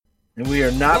And we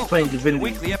are not playing Welcome to Divinity. the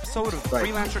weekly episode of the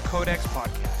Freelancer Codex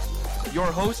podcast. Your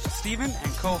host, Steven,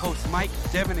 and co-hosts Mike,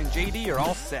 Devin, and JD are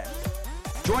all set.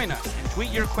 Join us and tweet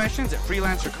your questions at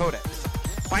Freelancer Codex.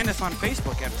 Find us on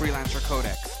Facebook at Freelancer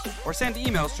Codex, or send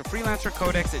emails to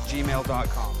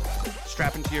freelancercodex@gmail.com.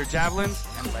 Strap into your javelins,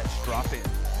 and let's drop in.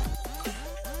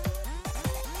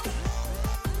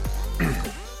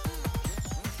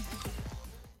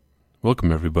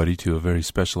 Welcome, everybody, to a very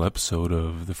special episode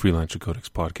of the Freelancer Codex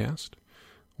podcast,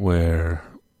 where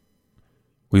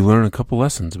we learn a couple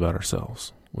lessons about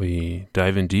ourselves. We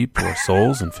dive in deep to our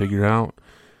souls and figure out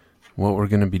what we're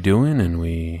going to be doing, and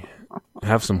we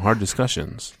have some hard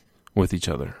discussions with each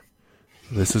other.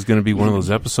 This is going to be one of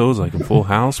those episodes, like in Full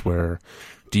House, where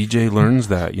DJ learns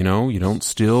that, you don't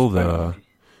steal the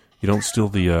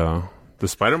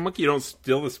spider monkey? You don't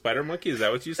steal the spider monkey? Is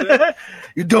that what you said?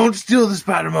 You don't steal the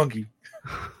spider monkey.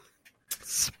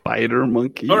 Spider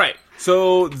monkey. All right.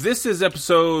 So this is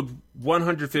episode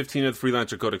 115 of the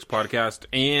Freelancer Codex podcast.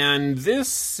 And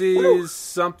this is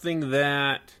something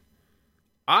that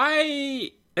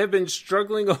I have been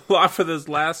struggling a lot for this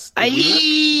last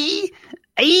week.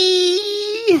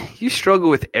 You struggle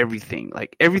with everything.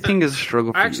 Like, everything is a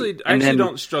struggle for you. I actually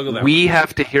don't struggle that We much.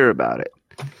 have to hear about it.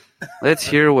 Let's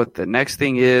hear what the next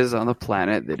thing is on the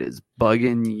planet that is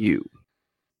bugging you.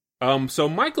 So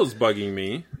Michael's bugging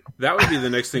me. That would be the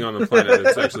next thing on the planet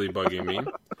that's actually bugging me.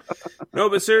 No,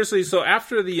 but seriously, so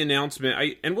after the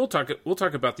announcement, we'll talk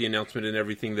about the announcement and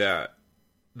everything that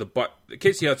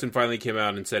Casey Hudson finally came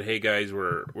out and said, "Hey guys,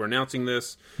 we're announcing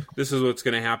this. This is what's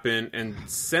going to happen." And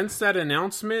since that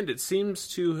announcement, it seems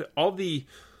to all the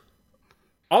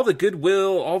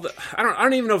goodwill, I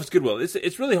don't even know if it's goodwill.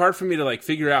 It's really hard for me to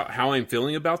figure out how I'm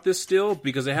feeling about this still,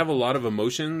 because I have a lot of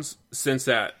emotions since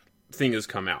that thing has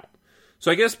come out. So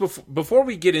I guess before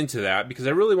we get into that, because I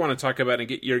really want to talk about it and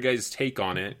get your guys' take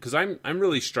on it, because I'm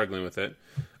really struggling with it.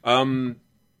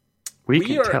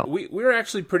 We're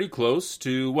actually pretty close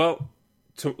to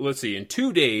let's see, in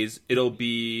 2 days it'll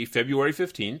be February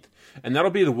 15th, and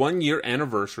that'll be the 1 year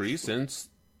anniversary since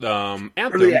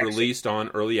Anthem released on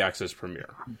Early Access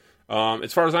Premiere.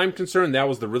 As far as I'm concerned, that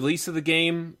was the release of the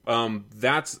game.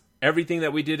 That's everything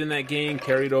that we did in that game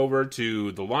carried over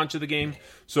to the launch of the game.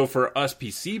 So for us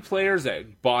PC players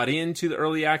that bought into the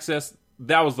Early Access,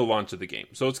 that was the launch of the game.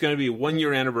 So it's going to be a 1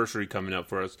 year anniversary coming up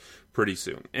for us pretty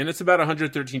soon. And it's about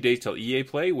 113 days till EA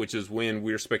Play, which is when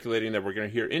we're speculating that we're going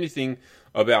to hear anything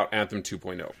about Anthem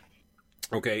 2.0.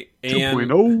 Okay. And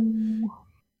 2.0.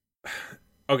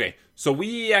 Okay, so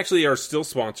we actually are still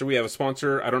sponsored. We have a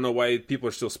sponsor. I don't know why people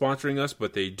are still sponsoring us,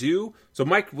 but they do. So,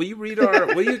 Mike, will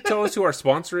you tell us who our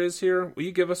sponsor is here? Will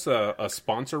you give us a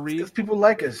sponsor read? Because people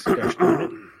like us.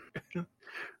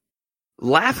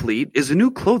 Laughlete is a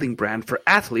new clothing brand for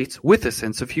athletes with a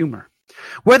sense of humor.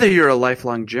 Whether you're a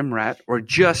lifelong gym rat or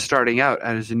just starting out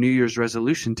as a New Year's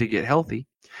resolution to get healthy,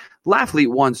 Laughlete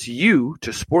wants you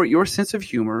to sport your sense of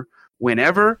humor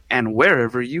whenever and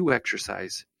wherever you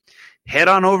exercise. Head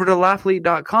on over to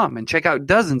Laughlete.com and check out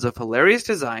dozens of hilarious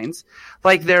designs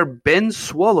like their Ben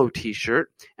Swallow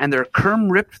t-shirt and their Kerm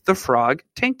Ripped the Frog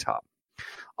tank top.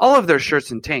 All of their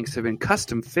shirts and tanks have been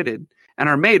custom fitted and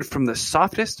are made from the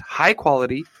softest,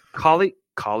 high-quality cotton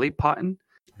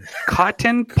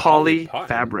poly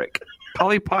fabric.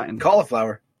 Polycotton.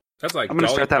 Cauliflower. That's like I'm going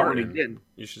to Dolly start that Parton. one again.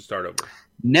 You should start over.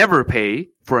 Never pay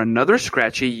for another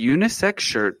scratchy unisex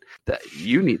shirt that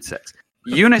you need sex.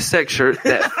 Unisex shirt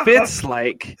that fits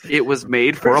like it was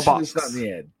made for a box. It's not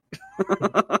in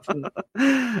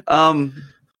the ad.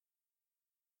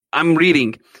 I'm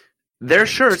reading. Their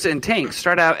shirts and tanks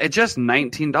start out at just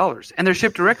 $19, and they're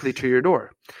shipped directly to your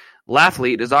door.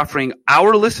 Laughlete is offering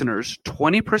our listeners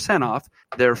 20% off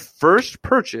their first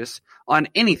purchase on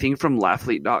anything from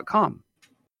Laughlete.com.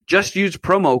 Just use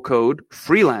promo code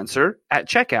FREELANCER at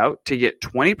checkout to get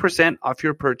 20% off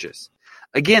your purchase.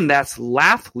 Again, that's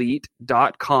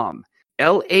Laughlete.com.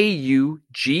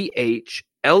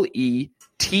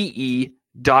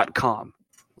 LAUGHLETE.com.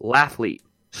 Laughlete.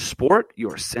 Sport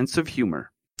your sense of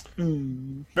humor.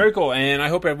 Very cool, and I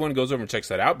hope everyone goes over and checks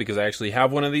that out, because I actually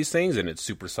have one of these things, and it's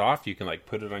super soft. You can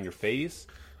put it on your face.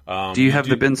 Do you have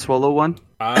the Ben Swallow one?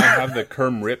 I have the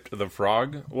Kerm Ripped the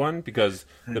Frog one, because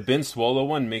the Ben Swallow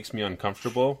one makes me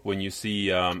uncomfortable when you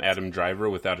see Adam Driver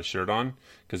without a shirt on,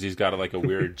 because he's got a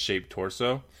weird shaped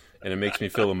torso, and it makes me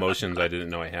feel emotions I didn't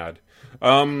know I had.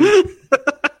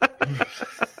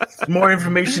 It's more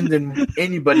information than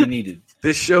anybody needed.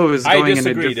 This show is going in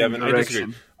a different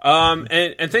direction.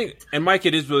 And Mike,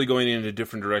 it is really going in a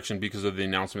different direction because of the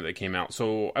announcement that came out.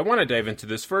 So I want to dive into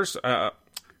this first.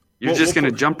 You're just going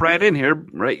to jump right in here,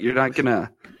 right? You're not going to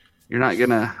You're not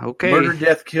gonna Murder,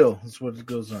 death, kill. That's what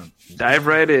goes on. Dive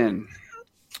right in.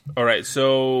 All right,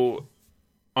 so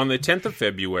on the 10th of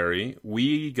February,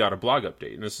 we got a blog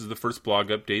update. And this is the first blog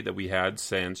update that we had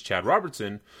since Chad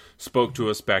Robertson spoke to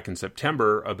us back in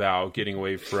September about getting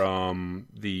away from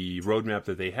the roadmap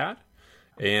that they had.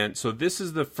 And so this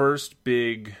is the first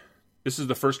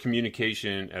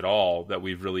communication at all that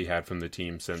we've really had from the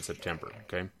team since September,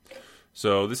 okay?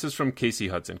 So this is from Casey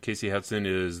Hudson. Casey Hudson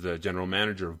is the general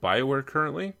manager of BioWare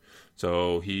currently.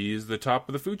 So he's the top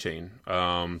of the food chain.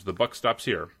 The buck stops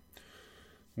here.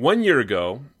 1 year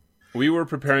ago, we were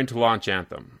preparing to launch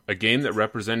Anthem, a game that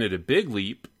represented a big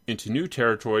leap into new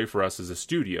territory for us as a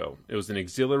studio. It was an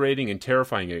exhilarating and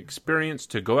terrifying experience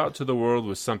to go out to the world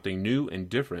with something new and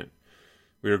different.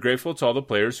 We are grateful to all the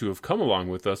players who have come along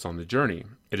with us on the journey.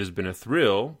 It has been a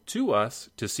thrill to us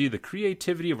to see the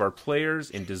creativity of our players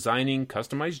in designing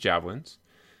customized javelins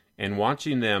and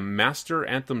watching them master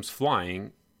Anthem's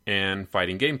flying and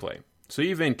fighting gameplay. So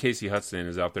even Casey Hudson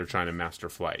is out there trying to master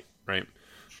flight, right?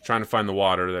 Trying to find the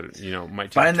water that, might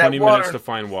take 20 minutes to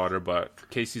find water, but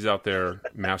Casey's out there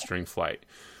mastering flight.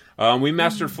 We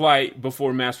mastered flight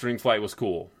before mastering flight was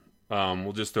cool.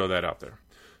 We'll just throw that out there.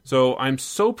 So I'm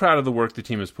so proud of the work the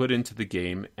team has put into the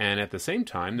game, and at the same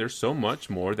time, there's so much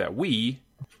more that we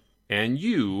and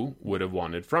you would have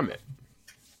wanted from it.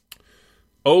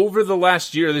 Over the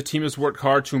last year, the team has worked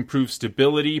hard to improve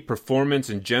stability, performance,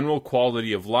 and general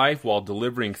quality of life while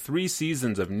delivering 3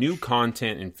 seasons of new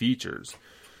content and features.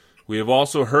 We have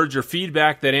also heard your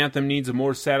feedback that Anthem needs a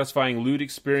more satisfying loot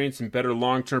experience and better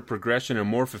long-term progression and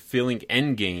more fulfilling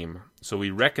endgame. So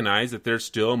we recognize that there's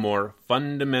still more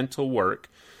fundamental work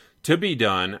to be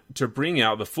done to bring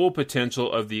out the full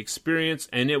potential of the experience,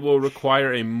 and it will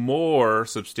require a more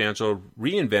substantial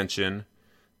reinvention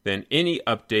than any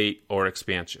update or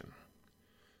expansion.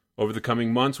 Over the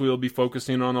coming months, we will be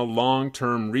focusing on a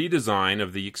long-term redesign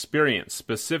of the experience,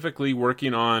 specifically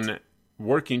working to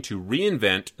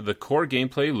reinvent the core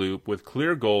gameplay loop with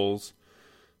clear goals,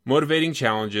 motivating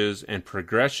challenges, and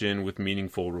progression with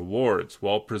meaningful rewards,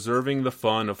 while preserving the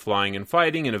fun of flying and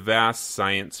fighting in a vast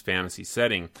science fantasy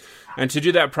setting. And to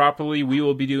do that properly, we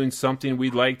will be doing something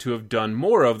we'd like to have done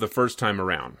more of the first time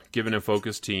around, giving a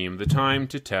focused team the time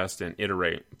to test and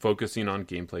iterate, focusing on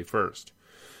gameplay first.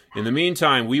 In the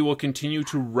meantime, we will continue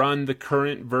to run the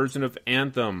current version of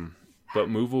Anthem, but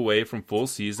move away from full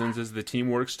seasons as the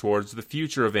team works towards the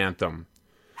future of Anthem.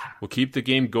 We'll keep the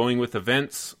game going with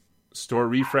events, store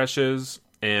refreshes,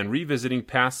 and revisiting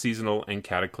past seasonal and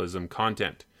Cataclysm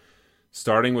content,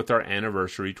 starting with our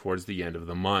anniversary towards the end of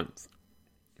the month.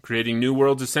 Creating new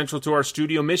worlds is central to our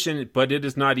studio mission, but it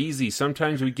is not easy.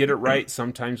 Sometimes we get it right,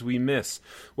 sometimes we miss.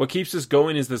 What keeps us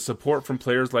going is the support from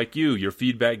players like you. Your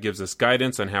feedback gives us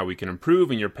guidance on how we can improve,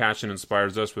 and your passion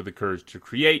inspires us with the courage to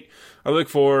create. I look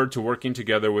forward to working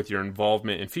together with your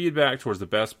involvement and feedback towards the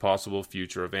best possible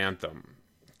future of Anthem.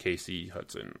 Casey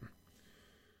Hudson.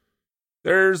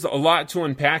 There's a lot to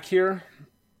unpack here.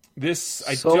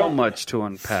 Much to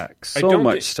unpack. So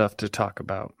much stuff to talk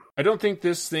about. I don't think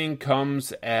this thing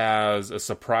comes as a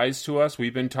surprise to us.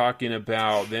 We've been talking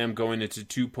about them going into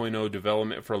 2.0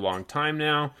 development for a long time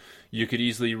now. You could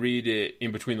easily read it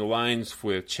in between the lines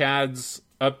with Chad's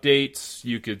updates.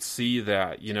 You could see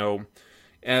that,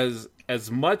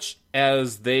 as much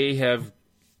as they have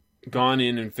gone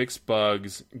in and fixed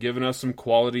bugs, given us some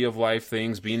quality of life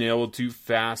things, being able to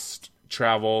fast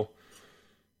travel,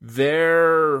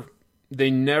 they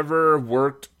never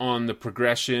worked on the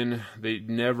progression. They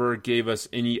never gave us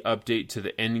any update to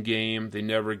the end game. They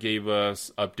never gave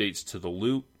us updates to the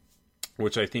loot,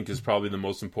 which I think is probably the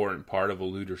most important part of a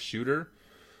looter shooter.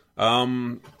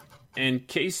 And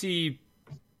Casey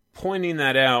pointing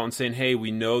that out and saying, hey,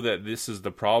 we know that this is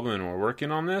the problem and we're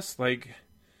working on this.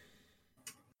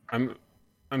 I'm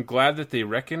glad that they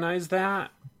recognize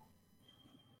that.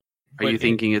 Are you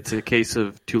thinking it's a case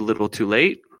of too little, too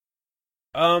late?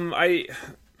 I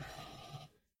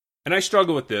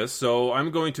struggle with this, so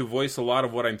I'm going to voice a lot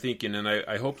of what I'm thinking, and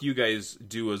I hope you guys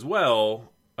do as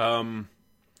well.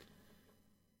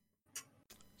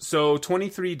 So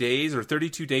 23 days or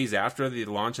 32 days after the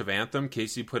launch of Anthem,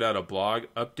 Casey put out a blog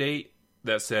update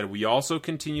that said, we also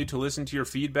continue to listen to your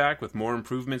feedback with more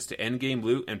improvements to endgame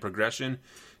loot and progression,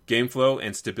 game flow,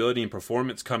 and stability and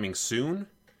performance coming soon.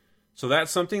 So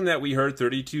that's something that we heard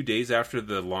 32 days after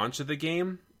the launch of the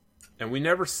game, and we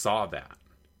never saw that.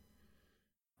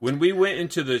 When we went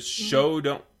into the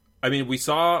show, we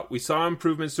saw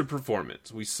improvements to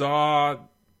performance. We saw,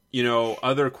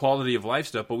 other quality of life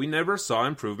stuff, but we never saw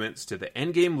improvements to the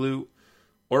endgame loot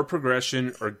or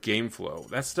progression or game flow.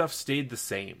 That stuff stayed the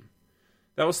same.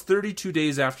 That was 32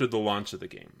 days after the launch of the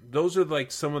game. Those are like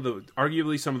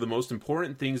arguably some of the most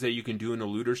important things that you can do in a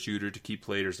looter shooter to keep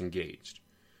players engaged.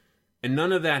 And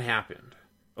none of that happened.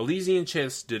 Elysian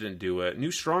Chest didn't do it.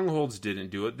 New Strongholds didn't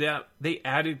do it. They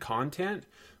added content,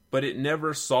 but it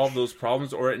never solved those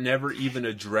problems, or it never even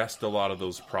addressed a lot of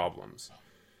those problems.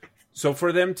 So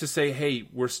for them to say, hey,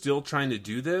 we're still trying to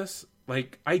do this,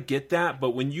 like, I get that, but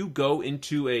when you go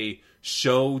into a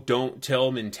show, don't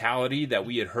tell mentality that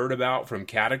we had heard about from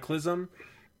Cataclysm,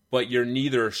 but you're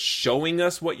neither showing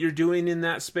us what you're doing in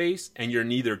that space, and you're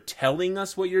neither telling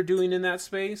us what you're doing in that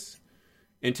space,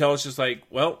 until it's just like,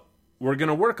 well, we're going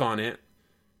to work on it.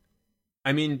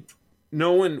 I mean,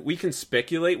 we can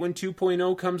speculate when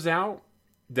 2.0 comes out,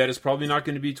 that it's probably not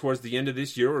going to be towards the end of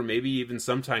this year, or maybe even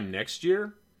sometime next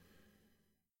year.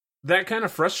 That kind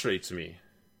of frustrates me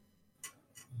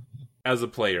as a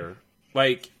player.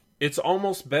 Like, it's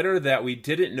almost better that we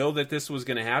didn't know that this was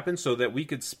going to happen, so that we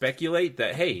could speculate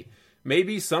that, hey,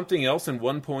 maybe something else in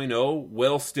 1.0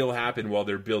 will still happen while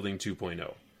they're building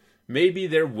 2.0. Maybe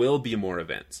there will be more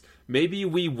events. Maybe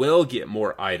we will get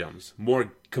more items,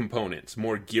 more components,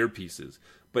 more gear pieces.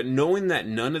 But knowing that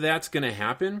none of that's going to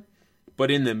happen, but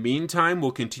in the meantime,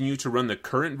 we'll continue to run the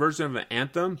current version of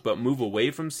Anthem, but move away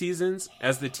from seasons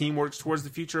as the team works towards the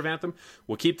future of Anthem.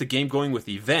 We'll keep the game going with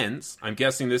events. I'm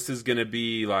guessing this is going to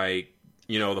be like,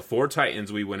 the 4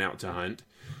 Titans we went out to hunt.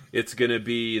 It's going to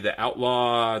be the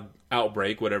Outlaw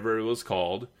Outbreak, whatever it was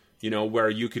called, where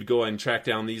you could go and track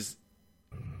down these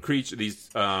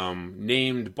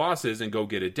named bosses and go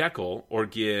get a decal or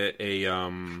get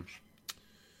a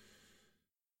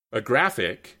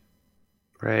graphic.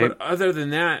 Right. But other than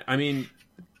that, they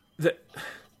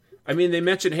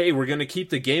mentioned, hey, we're going to keep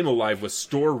the game alive with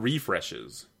store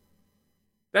refreshes.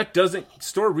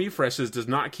 Store refreshes does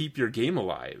not keep your game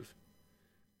alive.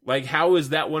 Like, how is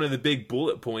that one of the big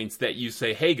bullet points that you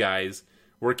say, hey guys,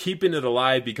 we're keeping it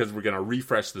alive because we're going to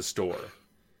refresh the store?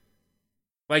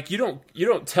 Like, you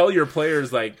don't tell your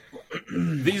players, like,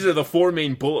 these are the 4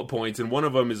 main bullet points and one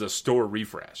of them is a store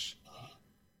refresh.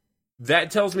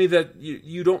 That tells me that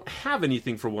you don't have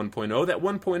anything for 1.0. That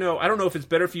 1.0, I don't know if it's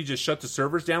better if you just shut the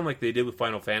servers down like they did with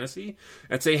Final Fantasy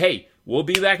and say, hey, we'll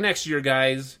be back next year,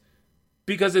 guys.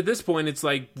 Because at this point, it's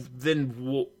like,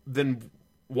 then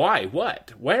why?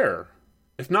 What? Where?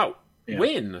 If not,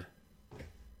 when?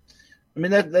 I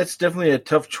mean, that's definitely a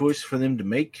tough choice for them to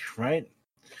make, right?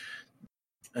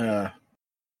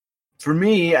 For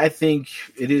me, I think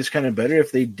it is kind of better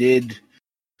if they did.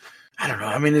 I don't know.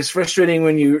 I mean, it's frustrating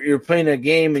when you're playing a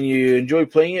game and you enjoy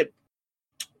playing it,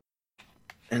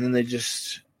 and then they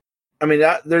just,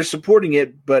 they're supporting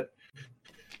it, but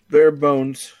bare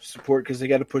bones support because they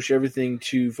got to push everything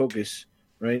to focus,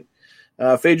 right?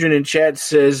 Phaedron in chat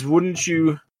says, wouldn't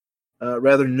you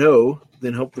rather know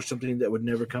than hope for something that would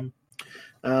never come?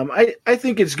 I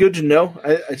think it's good to know.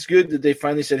 It's good that they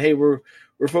finally said, hey, we're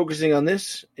focusing on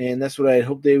this, and that's what I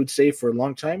hope they would say for a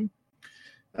long time.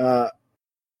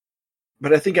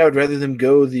 But I think I would rather them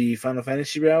go the Final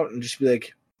Fantasy route and just be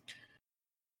like,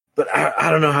 but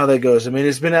I don't know how that goes. I mean,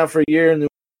 it's been out for a year and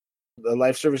the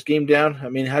live service game down. I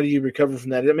mean, how do you recover from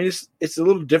that? I mean, it's a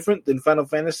little different than Final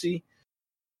Fantasy,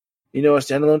 a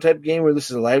standalone type game where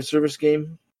this is a live service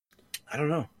game. I don't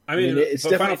know. I mean it's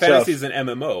Final Fantasy is an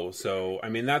MMO, so I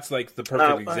mean that's like the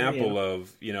perfect example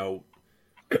of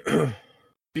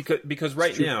because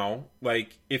right now,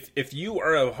 like if you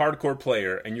are a hardcore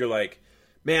player and you're like,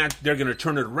 man, they're going to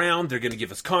turn it around, they're going to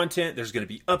give us content, there's going to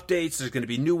be updates, there's going to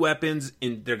be new weapons,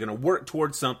 and they're going to work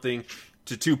towards something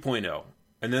to 2.0.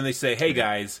 And then they say, hey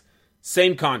guys,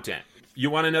 same content. You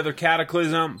want another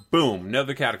Cataclysm? Boom,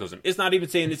 another Cataclysm. It's not even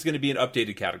saying it's going to be an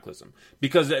updated Cataclysm.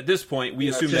 Because at this point, we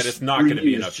assume that it's not going to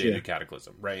be an updated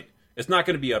Cataclysm, right? It's not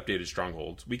going to be updated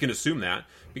Strongholds. We can assume that.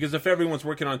 Because if everyone's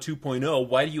working on 2.0,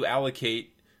 why do you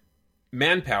allocate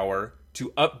manpower to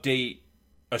update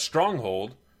a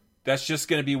Stronghold that's just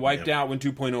going to be wiped out when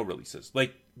 2.0 releases?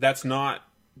 Like, that's not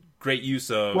great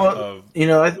use of... Well,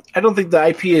 I don't think the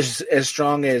IP is as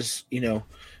strong as,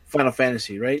 Final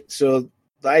Fantasy, right? So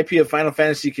the IP of Final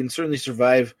Fantasy can certainly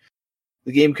survive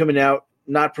the game coming out,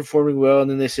 not performing well, and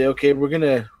then they say, okay, we're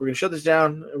gonna shut this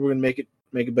down and we're gonna make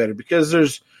it better. Because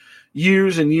there's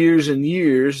years and years and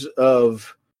years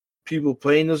of people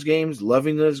playing those games,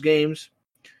 loving those games,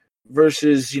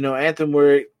 versus, Anthem,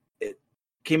 where it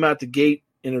came out the gate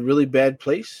in a really bad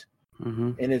place,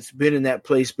 and it's been in that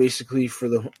place basically for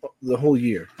the whole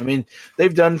year. I mean,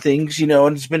 they've done things, and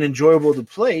it's been enjoyable to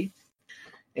play,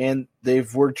 and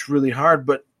they've worked really hard.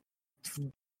 But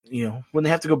when they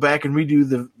have to go back and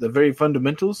redo the very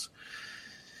fundamentals,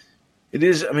 it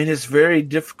is. I mean, it's very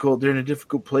difficult. They're in a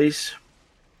difficult place,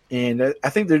 and I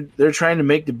think they're trying to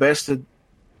make the best of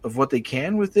what they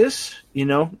can with this,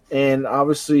 and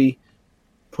obviously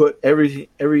put every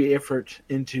effort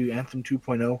into Anthem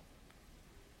 2.0.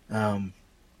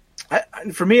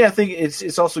 For me, I think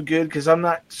it's also good because I'm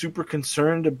not super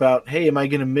concerned about, hey, am I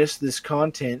going to miss this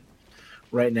content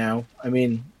right now? I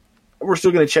mean, we're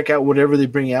still going to check out whatever they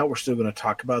bring out. We're still going to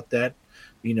talk about that.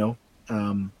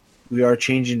 We are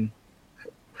changing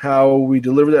how we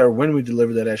deliver that, or when we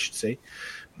deliver that, I should say.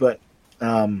 But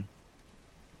I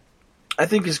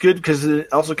think it's good because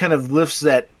it also kind of lifts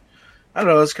that. I don't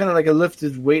know. It's kind of like a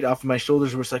lifted weight off of my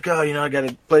shoulders, where it's like, oh, I got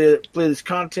to play this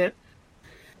content.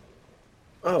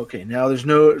 Oh, okay. Now it's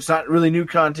not really new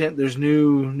content. There's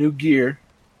new gear,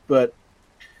 but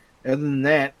other than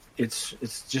that, it's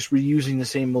just reusing the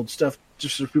same old stuff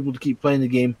just for people to keep playing the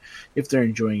game if they're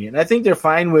enjoying it. And I think they're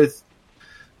fine with.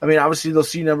 I mean, obviously they'll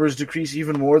see numbers decrease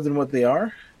even more than what they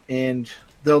are, and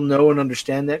they'll know and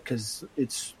understand that because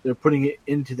they're putting it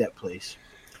into that place.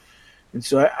 And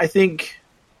so I think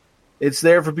it's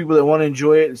there for people that want to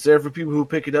enjoy it. It's there for people who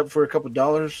pick it up for a couple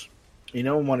 $,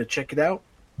 and want to check it out.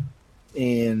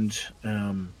 And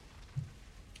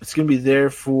it's going to be there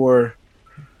for,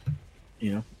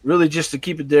 really just to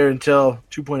keep it there until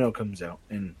 2.0 comes out.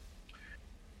 And,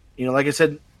 like I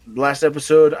said, last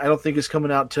episode, I don't think it's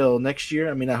coming out till next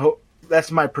year. I mean, I hope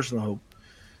that's my personal hope,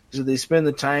 is that they spend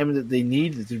the time that they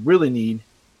really need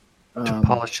to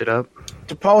polish it up.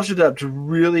 To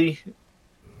really,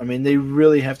 I mean, they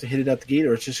really have to hit it out the gate,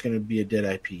 or it's just going to be a dead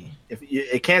IP. If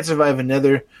it can't survive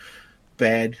another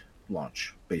bad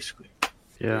launch, basically.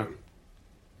 Yeah.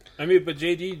 I mean, but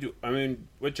JD,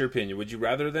 what's your opinion? Would you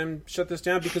rather them shut this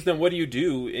down? Because then, what do you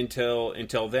do until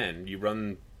then? You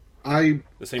run. I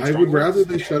would rather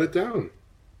they shut it down.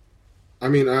 I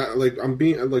mean, I'm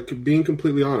being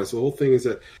completely honest. The whole thing is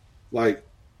that,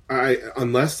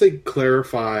 unless they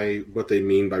clarify what they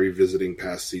mean by revisiting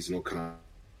past seasonal content.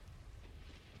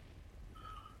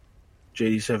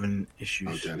 JD7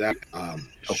 issues.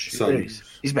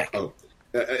 He's back. Oh,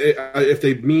 if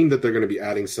they mean that they're going to be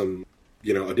adding some,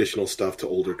 additional stuff to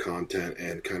older content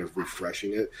and kind of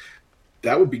refreshing it,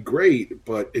 that would be great,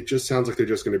 but it just sounds like they're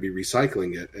just going to be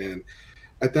recycling it. And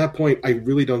at that point, I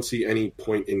really don't see any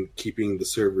point in keeping the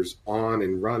servers on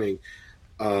and running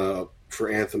for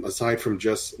Anthem, aside from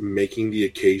just making the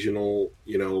occasional,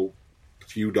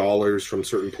 few dollars from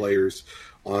certain players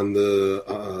on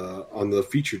the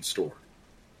featured store.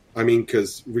 I mean,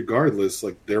 because regardless,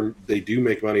 they do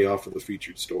make money off of the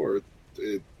featured store.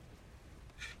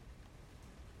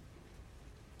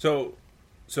 So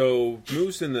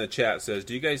Moose in the chat says,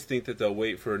 "Do you guys think that they'll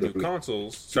wait for new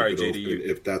consoles?" Sorry, JD.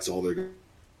 If that's all they're.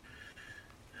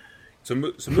 So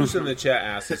Moose in the chat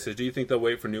asks, he says, "Do you think they'll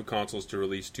wait for new consoles to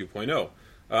release 2.0?"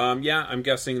 Yeah, I'm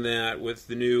guessing that with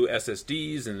the new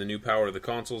SSDs and the new power of the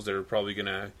consoles, they're probably going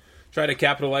to try to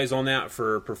capitalize on that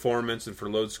for performance and for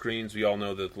load screens. We all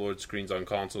know that load screens on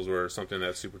consoles were something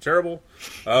that's super terrible.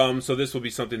 So this will be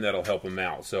something that'll help them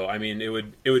out. So, I mean, it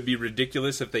would be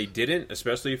ridiculous if they didn't,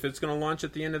 especially if it's going to launch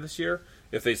at the end of this year.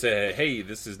 If they say, hey,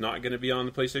 this is not going to be on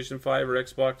the PlayStation 5 or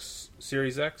Xbox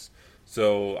Series X.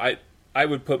 So I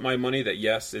would put my money that,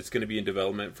 yes, it's going to be in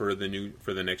development for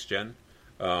the next gen.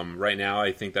 Right now,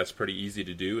 I think that's pretty easy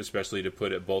to do, especially to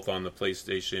put it both on the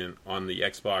PlayStation, on the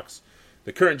Xbox,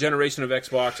 the current generation of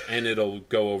Xbox, and it'll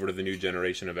go over to the new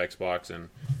generation of Xbox. And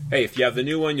hey, if you have the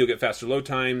new one, you'll get faster load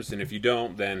times, and if you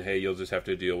don't, then hey, you'll just have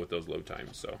to deal with those load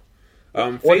times. So,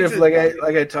 what if, like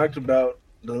I talked about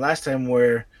the last time,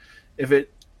 where if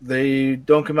they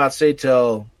don't come out, say,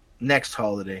 till next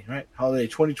holiday, right? Holiday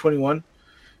 2021,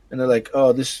 and they're like,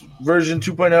 oh, this version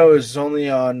 2.0 is only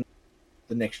on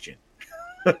the next gen.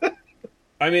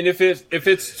 I mean, if it's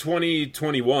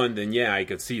 2021, then yeah, I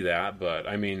could see that. But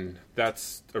I mean,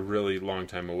 that's a really long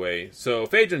time away. So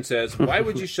Phaedron says, why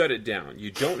would you shut it down? You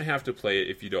don't have to play it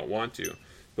if you don't want to.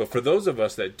 But for those of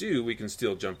us that do, we can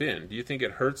still jump in. Do you think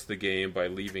it hurts the game by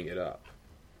leaving it up?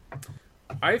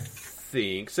 I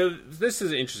think so. This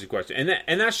is an interesting question,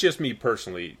 and that's just me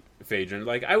personally, Phaedron.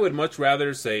 Like, I would much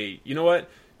rather say, you know what?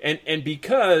 And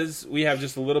because we have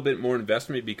just a little bit more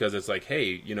investment, because it's like,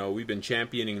 hey, we've been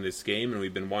championing this game and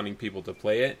we've been wanting people to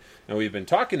play it, and we've been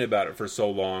talking about it for so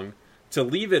long, to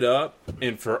leave it up,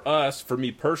 and for me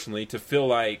personally, to feel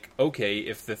like, okay,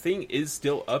 if the thing is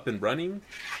still up and running,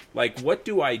 like, what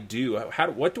do I do?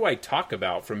 What do I talk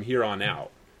about from here on out?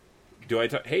 Do I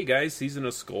talk, hey guys, Season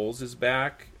of Skulls is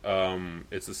back.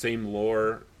 It's the same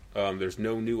lore. There's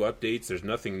no new updates. There's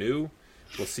nothing new.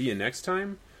 We'll see you next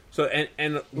time. So,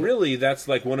 and really, that's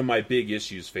like one of my big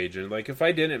issues, Phaedron. Like, if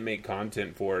I didn't make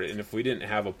content for it, and if we didn't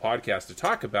have a podcast to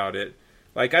talk about it,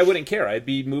 Like, I wouldn't care. I'd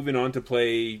be moving on to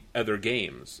play other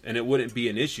games, and it wouldn't be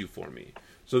an issue for me.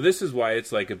 So this is why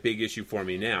it's like a big issue for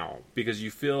me now, because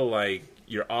you feel like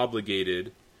you're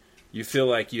obligated. You feel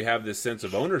like you have this sense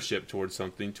of ownership towards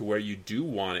something to where you do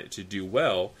want it to do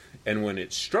well, and when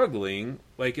it's struggling,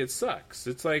 like, it sucks.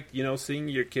 It's like, you know, seeing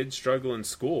your kids struggle in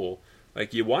school.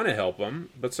 Like, you want to help them,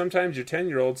 but sometimes your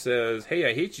 10-year-old says, "Hey,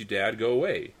 I hate you, Dad. Go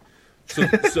away."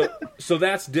 So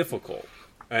that's difficult.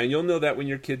 And you'll know that when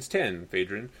your kid's 10,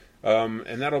 Phaedron.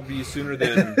 And that'll be sooner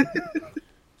than...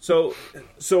 So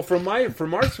from our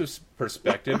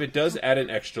perspective, it does add an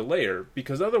extra layer,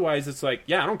 because otherwise it's like,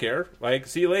 yeah, I don't care. Like,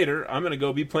 see you later. I'm going to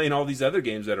go be playing all these other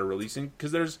games that are releasing,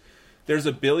 because there's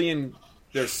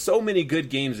so many good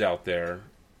games out there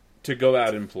to go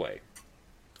out and play,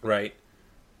 right?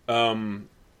 And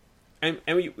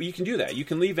you can do that. You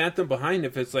can leave Anthem behind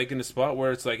if it's like in a spot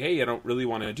where it's like, hey, I don't really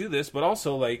want to do this, but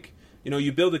also, like, you know,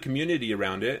 you build a community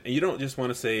around it, and you don't just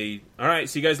want to say, all right,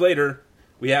 see you guys later.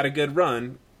 We had a good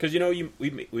run. Because, you know,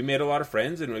 we made a lot of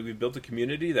friends, and we built a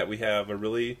community that we have a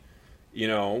really, you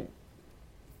know,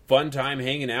 fun time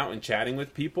hanging out and chatting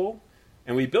with people.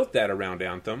 And we built that around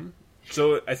Anthem.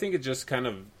 So I think it just kind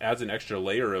of adds an extra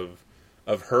layer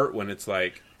of hurt when it's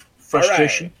like,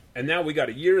 frustration. All right, and now we got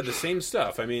a year of the same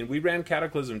stuff. I mean, we ran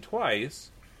Cataclysm twice,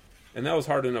 and that was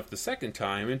hard enough the second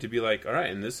time. And to be like, all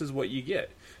right, and this is what you get.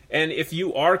 And if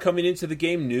you are coming into the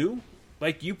game new,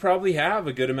 like, you probably have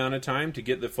a good amount of time to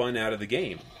get the fun out of the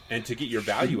game and to get your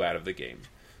value out of the game.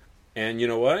 And you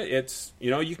know what? It's,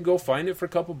 you know, you can go find it for a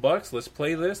couple bucks. Let's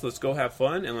play this. Let's go have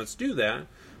fun, and let's do that.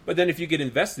 But then if you get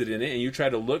invested in it and you try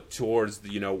to look towards,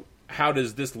 the, you know, how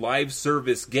does this live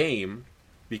service game,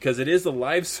 because it is a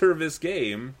live service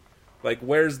game, like,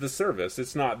 where's the service?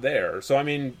 It's not there. So, I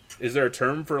mean, is there a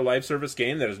term for a live service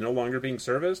game that is no longer being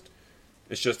serviced?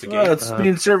 It's just a game. Well, it's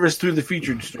being serviced through the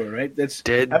featured store, right? That's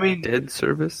dead. I mean, dead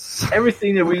service.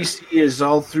 Everything that we see is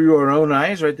all through our own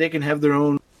eyes, right? They can have their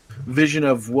own vision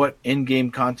of what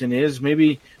in-game content is.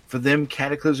 Maybe for them,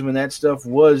 Cataclysm and that stuff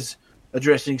was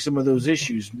addressing some of those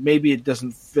issues. Maybe it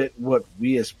doesn't fit what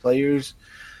we as players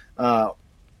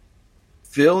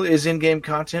feel is in-game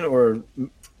content, or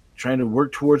trying to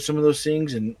work towards some of those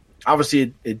things. And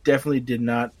obviously, it definitely did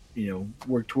not, you know,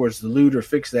 work towards the loot or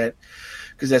fix that,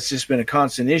 because that's just been a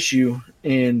constant issue.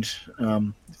 And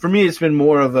for me, it's been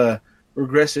more of a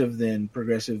regressive than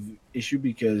progressive issue,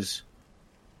 because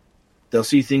they'll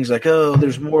see things like, oh,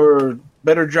 there's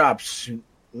better drops, a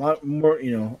lot more,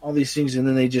 you know, all these things, and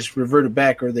then they just revert it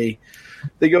back, or they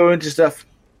go into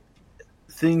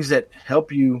things that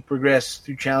help you progress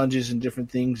through challenges and different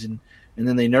things, and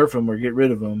then they nerf them or get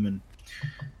rid of them.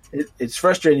 And it's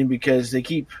frustrating, because they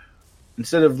keep,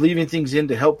 instead of leaving things in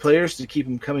to help players to keep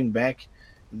them coming back,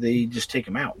 they just take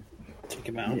them out.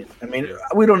 I mean,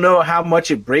 we don't know how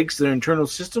much it breaks their internal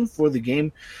system for the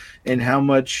game, and how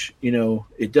much, you know,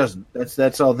 it doesn't.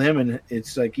 That's all them, and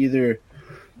it's like either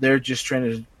they're just trying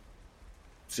to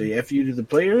say F you to the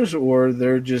players, or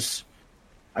they're just...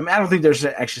 I mean, I don't think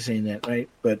they're actually saying that, right?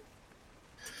 But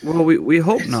well, we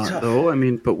hope not, tough, though. I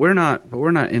mean, but we're not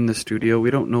in the studio.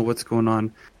 We don't know what's going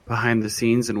on behind the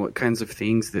scenes and what kinds of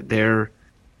things that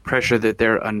pressure that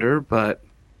they're under, but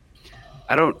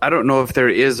I don't know if there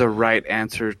is a right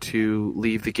answer to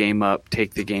leave the game up,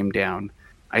 take the game down.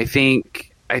 I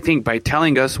think by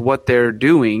telling us what they're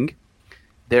doing,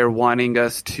 they're wanting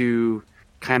us to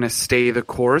kind of stay the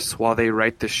course while they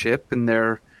right the ship, and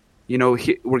they're, you know,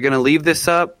 we're going to leave this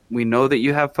up. We know that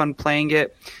you have fun playing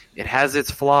it. It has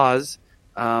its flaws,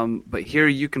 but here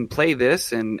you can play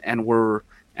this, and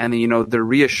you know, they're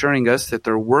reassuring us that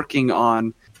they're working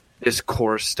on this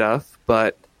core stuff,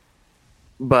 but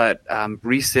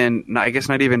recent, I guess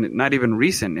not even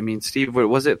recent. I mean, Steve, what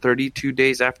was it? 32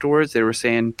 days afterwards, they were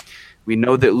saying, we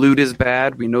know that loot is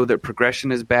bad, we know that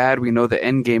progression is bad, we know the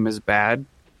end game is bad,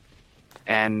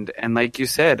 and like you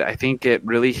said, I think it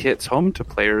really hits home to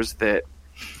players that,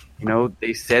 you know,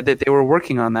 they said that they were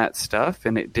working on that stuff,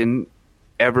 and it didn't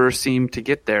ever seem to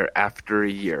get there after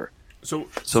a year. So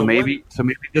maybe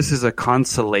this is a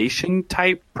consolation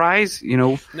type prize, you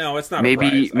know. No, it's not.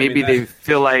 Maybe they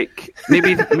feel like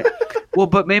well,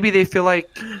 but maybe they feel like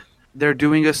they're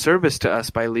doing a service to us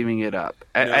by leaving it up.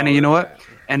 And you know what?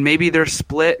 And maybe they're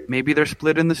split. Maybe they're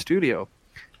split in the studio.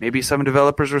 Maybe some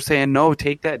developers were saying, "No,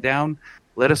 take that down.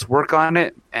 Let us work on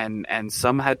it." And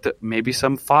some had to. Maybe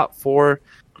some fought for,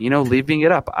 you know, leaving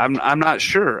it up. I'm not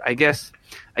sure. I guess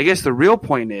the real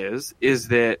point is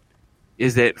that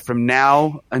from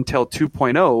now until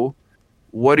 2.0,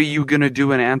 what are you going to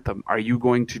do in Anthem? Are you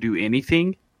going to do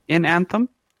anything in Anthem?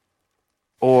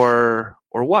 Or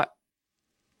what?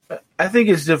 I think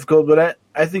it's difficult, but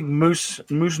I think Moose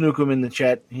Nukem in the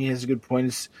chat, he has a good point.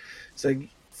 It's like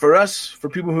for us, for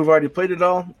people who've already played it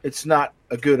all, it's not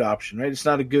a good option, right? It's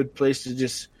not a good place to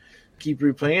just keep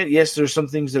replaying it. Yes, there's some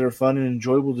things that are fun and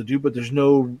enjoyable to do, but there's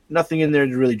nothing in there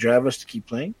to really drive us to keep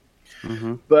playing.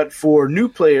 Mm-hmm. But for new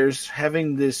players,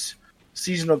 having this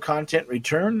seasonal content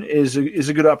return is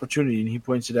a good opportunity, and he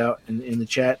points it out in the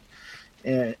chat,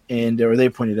 or they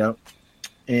pointed out,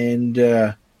 and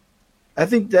I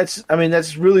think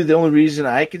that's really the only reason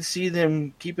I can see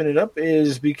them keeping it up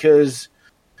is because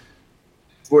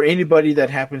for anybody that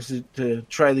happens to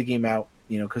try the game out,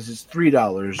 because it's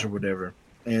 $3 or whatever,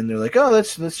 and they're like, oh,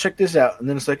 let's check this out, and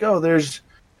then it's like, oh, there's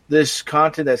this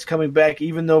content that's coming back,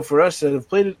 even though for us that have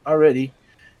played it already,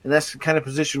 and that's the kind of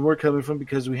position we're coming from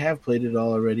because we have played it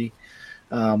all already.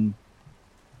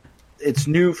 It's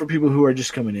new for people who are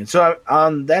just coming in. So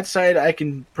on that side, I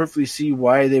can perfectly see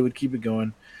why they would keep it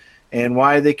going and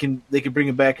why they can bring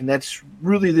it back, and that's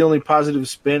really the only positive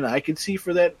spin I could see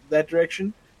for that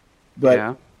direction.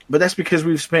 But that's because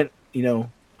we've spent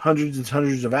hundreds and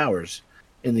hundreds of hours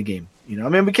in the game.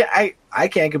 I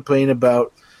can't complain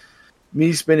about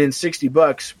me spending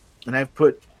 $60 and I've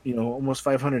put almost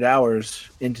 500 hours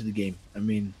into the game. I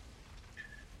mean,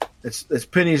 it's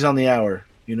pennies on the hour,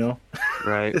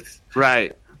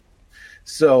 Right.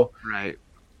 So right.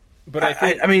 But I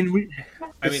think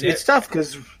it's tough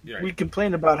because we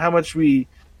complain about how much we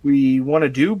want to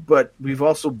do, but we've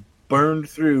also burned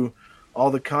through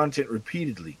all the content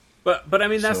repeatedly. But I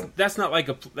mean that's not like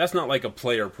a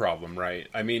player problem, right?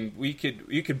 I mean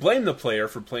you could blame the player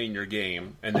for playing your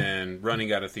game and then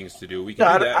running out of things to do. We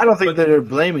can do that. I don't think that they're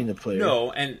blaming the player.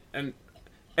 No, and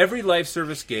every live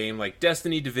service game like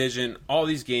Destiny, Division, all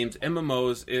these games,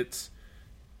 MMOs, it's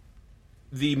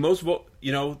the most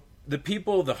the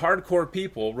people, the hardcore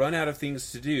people run out of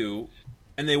things to do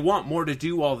and they want more to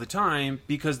do all the time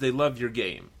because they love your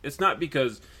game. It's not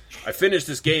because I finished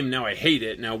this game, now I hate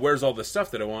it, now where's all the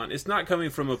stuff that I want? It's not coming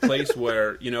from a place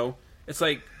where, it's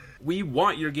like, we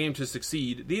want your game to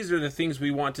succeed. These are the things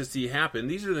we want to see happen.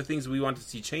 These are the things we want to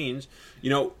see change.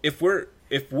 If we're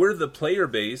the player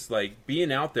base, like,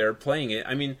 being out there, playing it,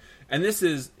 I mean, and this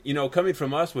is, coming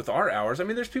from us with our hours, I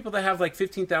mean, there's people that have, like,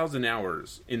 15,000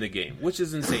 hours in the game, which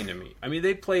is insane to me. I mean,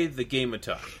 they play the game a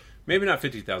ton. Maybe not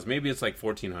 50,000, maybe it's like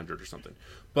 1,400 or something.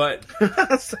 But,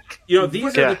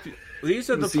 these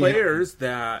are the players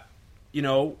that,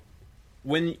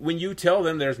 when you tell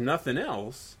them there's nothing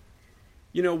else,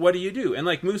 what do? And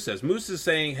like Moose is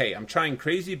saying, hey, I'm trying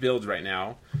crazy builds right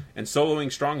now and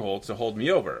soloing strongholds to hold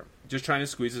me over. Just trying to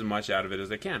squeeze as much out of it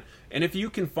as I can. And if you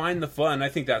can find the fun, I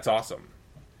think that's awesome.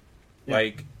 Yeah.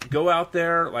 Like, go out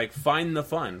there, like, find the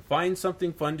fun. Find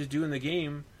something fun to do in the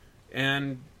game,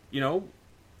 and,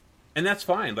 and that's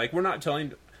fine. Like, we're not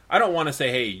telling... I don't want to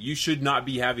say, hey, you should not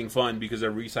be having fun because they're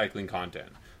recycling content.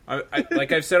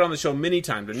 Like I've said on the show many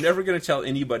times, I'm never going to tell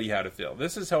anybody how to feel.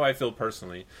 This is how I feel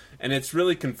personally. And it's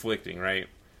really conflicting, right?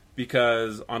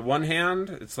 Because on one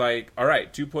hand, it's like, all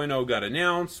right, 2.0 got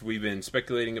announced. We've been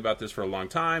speculating about this for a long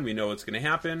time. We know what's going to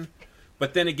happen.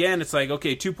 But then again, it's like,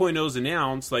 okay, 2.0's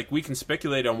announced. Like, we can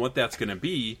speculate on what that's going to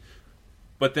be.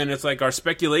 But then it's like our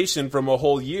speculation from a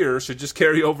whole year should just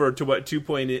carry over to what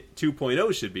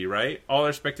 2.0 should be, right? All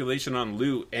our speculation on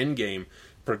loot, endgame,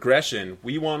 progression.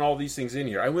 We want all these things in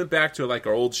here. I went back to like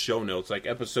our old show notes, like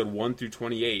episode 1 through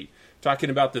 28,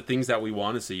 talking about the things that we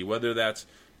want to see, whether that's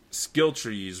skill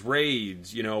trees,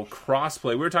 raids,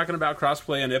 crossplay. We were talking about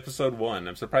crossplay on episode 1.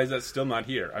 I'm surprised that's still not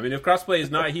here. I mean, if crossplay is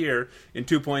not here in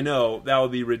 2.0, that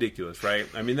would be ridiculous, right?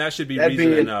 I mean, that should be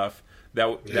reason enough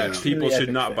that people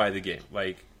should not buy the game.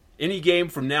 Like, any game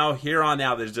from now here on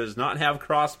out that does not have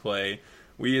crossplay,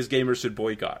 we as gamers should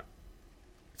boycott.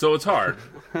 So it's hard.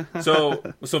 So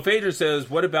Phaedra says,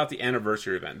 what about the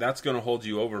anniversary event? That's going to hold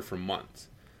you over for months.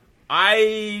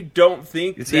 I don't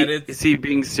think is he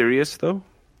being serious, though?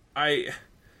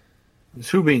 Is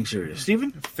who being serious?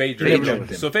 Steven?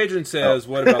 Phaedra. So Phaedra says,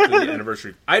 what about the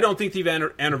anniversary? I don't think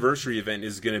the anniversary event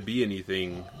is going to be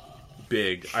anything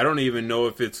big. I don't even know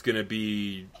if it's going to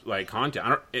be like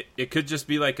content. It could just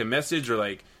be like a message or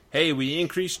like, hey, we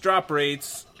increased drop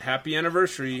rates. Happy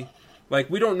anniversary. Like,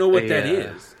 we don't know what that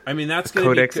is. I mean, that's going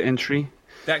to be codex entry.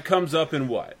 That comes up in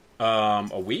what?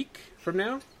 A week from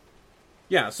now?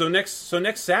 Yeah, so next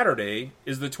Saturday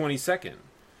is the 22nd.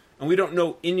 And we don't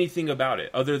know anything about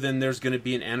it other than there's going to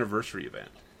be an anniversary event.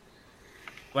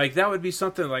 Like, that would be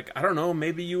something like, I don't know,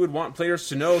 maybe you would want players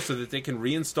to know so that they can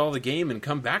reinstall the game and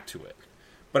come back to it.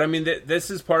 But, I mean,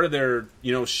 this is part of their,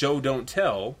 show, don't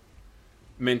tell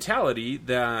mentality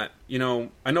that, I know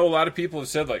a lot of people have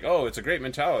said, like, oh, it's a great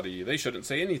mentality. They shouldn't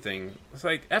say anything. It's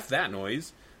like, F that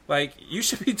noise. Like, you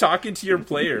should be talking to your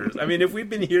players. I mean, if we've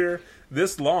been here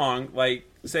this long, like,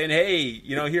 saying, hey,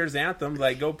 you know, here's Anthem,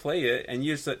 like, go play it, and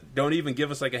you just don't even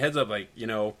give us, like, a heads up, like, you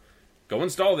know, go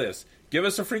install this. Give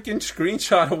us a freaking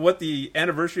screenshot of what the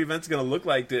anniversary event's going to look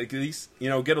like to at least, you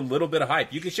know, get a little bit of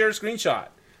hype. You can share a screenshot,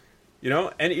 you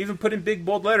know, and even put in big,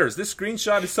 bold letters. This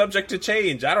screenshot is subject to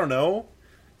change. I don't know.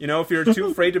 You know, if you're too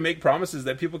afraid to make promises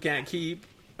that people can't keep,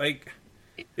 like...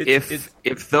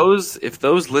 If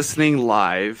those listening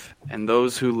live and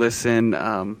those who listen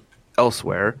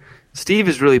elsewhere, Steve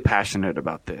is really passionate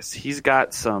about this. He's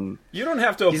got some. You don't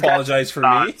have to apologize for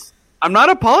me. I'm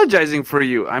not apologizing for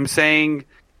you. I'm saying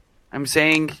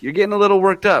you're getting a little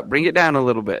worked up. Bring it down a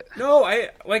little bit. No, I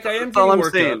am getting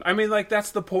worked up. I mean, like,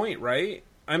 that's the point, right?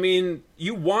 I mean,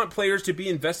 you want players to be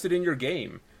invested in your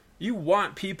game. You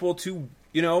want people to,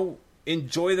 you know,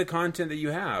 enjoy the content that you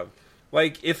have.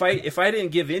 Like, if I didn't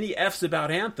give any F's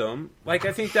about Anthem, like,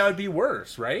 I think that would be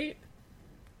worse, right?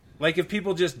 Like, if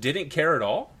people just didn't care at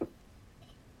all?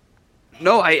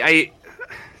 No, I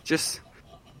just...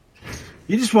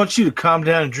 He just wants you to calm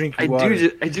down and drink your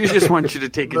water. I do just want you to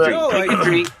take a drink. No, take a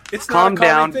drink, it's calm not a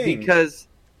down, thing. because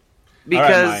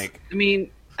right, I mean,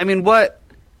 what...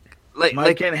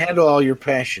 Mike can't handle all your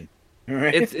passion. All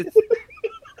right? It's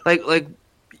like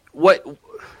what...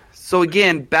 So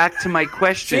again, back to my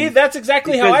question. See, that's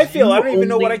exactly how I feel. I don't even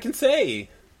know what I can say.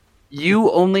 You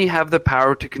only have the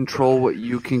power to control what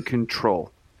you can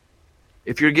control.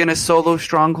 If you're going to solo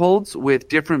strongholds with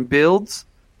different builds,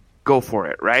 go for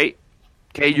it, right?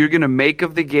 Okay, you're going to make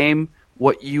of the game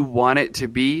what you want it to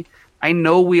be. I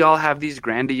know we all have these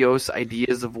grandiose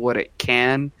ideas of what it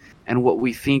can and what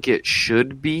we think it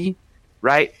should be,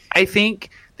 right? I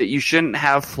think that you shouldn't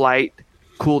have flight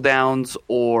cooldowns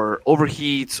or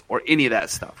overheats or any of that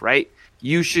stuff, right?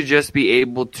 You should just be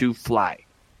able to fly,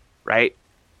 right?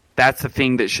 That's the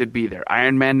thing that should be there.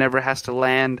 Iron Man never has to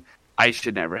land. I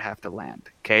should never have to land,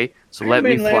 okay? So let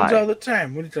me fly. lands all the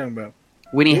time. What are you talking about?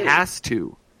 When he has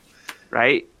to,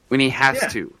 right? When he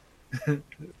has to.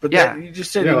 But Yeah. you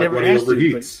just said Yeah, he like never when he has to.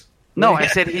 overheats. No, I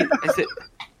said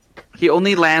he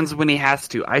only lands when he has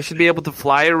to. I should be able to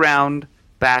fly around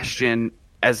Bastion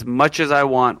as much as I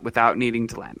want without needing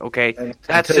to land, okay?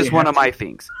 That's Until just you one have of my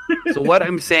things. So what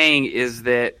I'm saying is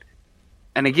that,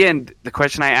 and again, the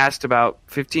question I asked about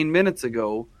 15 minutes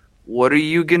ago, what are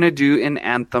you going to do in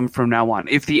Anthem from now on?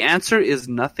 If the answer is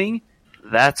nothing,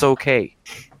 that's okay.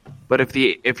 But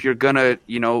if you're going to,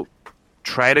 you know,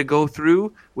 try to go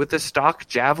through with the stock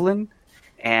Javelin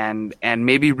and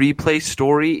maybe replay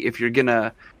story, if you're going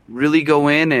to really go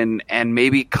in and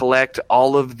maybe collect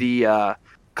all of the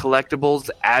collectibles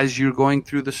as you're going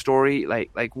through the story,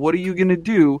 like what are you going to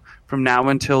do from now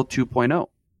until 2.0?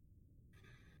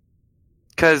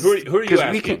 Because Who are you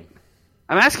asking?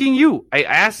 I'm asking you. I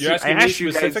asked You're asking I asked me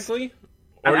you guys. specifically?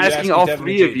 I'm Or are you asking all Devin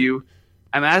three and of you.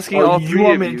 I'm asking Oh, all you three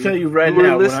want of me you. to tell you right who are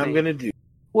now what listening. I'm going to do?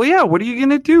 Well, yeah. What are you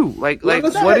gonna do? Like Let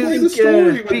us what replay is the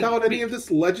story be- without any of this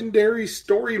legendary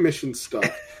story mission stuff?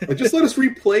 Like, just let us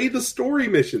replay the story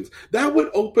missions. That would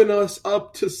open us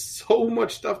up to so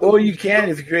much stuff. Or you can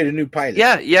if you create a new pilot.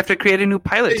 Yeah, you have to create a new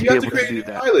pilot Yeah, to you be have to able to create a do new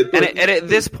that. pilot, but- and at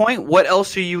this point, what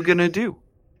else are you gonna do?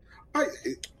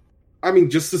 I mean,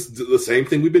 just the same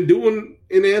thing we've been doing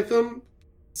in Anthem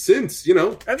since, you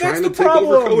know, And that's trying the to take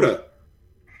over problem. Coda.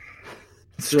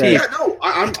 That's right. Yeah, no,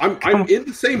 I'm in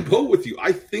the same boat with you.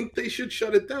 I think they should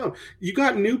shut it down. You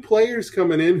got new players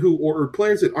coming in or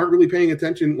players that aren't really paying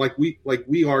attention like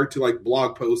we are to like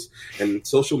blog posts and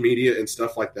social media and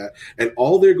stuff like that. And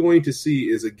all they're going to see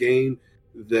is a game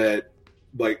that,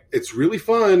 like, it's really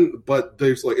fun, but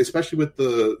there's, like, especially with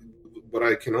what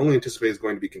I can only anticipate is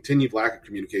going to be continued lack of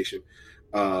communication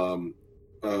from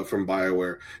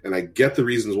BioWare. And I get the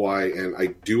reasons why, and I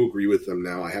do agree with them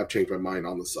now. I have changed my mind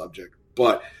on the subject.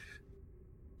 But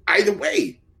either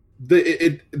way,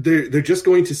 they're just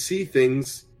going to see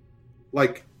things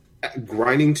like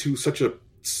grinding to such a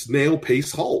snail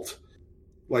pace halt.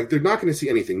 Like, they're not going to see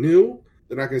anything new.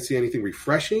 They're not going to see anything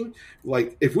refreshing.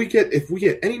 Like, if we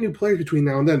get any new players between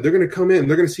now and then, they're going to come in.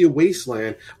 They're going to see a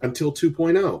wasteland until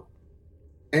 2.0,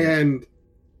 and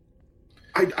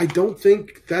I don't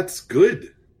think that's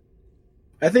good.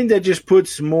 I think that just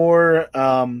puts more,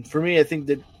 for me, I think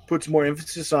that puts more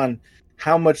emphasis on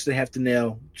how much they have to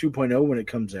nail 2.0 when it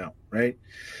comes out, right?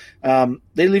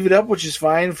 They leave it up, which is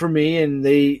fine for me, and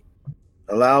they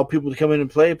allow people to come in and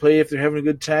play if they're having a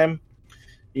good time.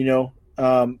 You know,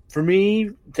 for me,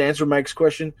 to answer Mike's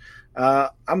question,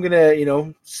 I'm going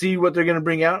to, see what they're going to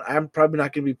bring out. I'm probably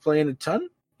not going to be playing a ton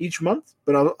each month,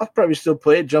 but I'll probably still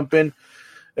play it, jump in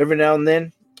every now and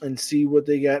then and see what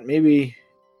they got. Maybe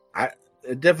I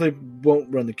definitely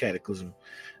won't run the Cataclysm.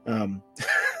 um,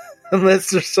 unless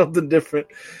there's something different.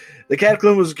 The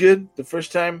Cataclysm was good the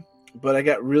first time, but I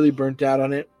got really burnt out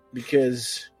on it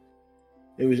because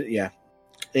it was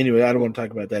Anyway, I don't want to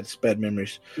talk about that. It's bad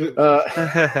memories. No,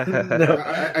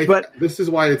 but this is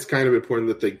why it's kind of important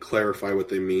that they clarify what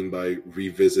they mean by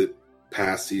revisit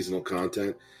past seasonal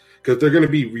content. Because if they're going to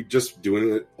be just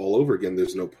doing it all over again,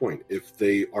 there's no point. If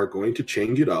they are going to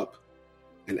change it up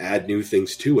and add new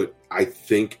things to it, I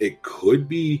think it could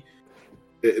be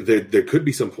there could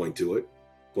be some point to it.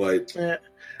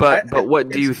 But what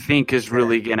do you think is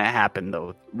really going to happen,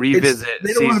 though? Revisit.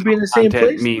 They don't want to be in the same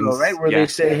place, though, right? Where they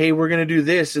say, "Hey, we're going to do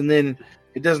this," and then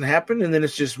it doesn't happen, and then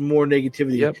it's just more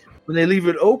negativity. Yep. When they leave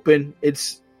it open,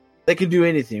 they can do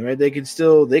anything, right? They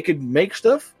could make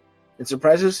stuff and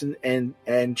surprise us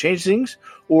and change things,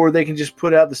 or they can just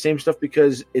put out the same stuff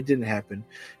because it didn't happen.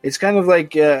 It's kind of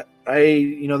like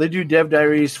they do dev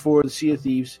diaries for the Sea of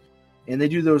Thieves, and they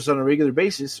do those on a regular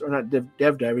basis, or not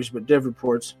dev diaries, but dev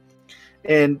reports.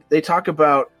 And they talk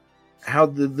about how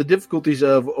the difficulties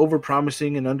of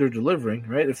over-promising and under-delivering,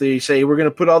 right? If they say, we're going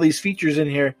to put all these features in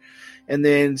here, and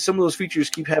then some of those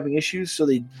features keep having issues, so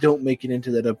they don't make it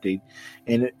into that update.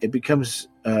 And it becomes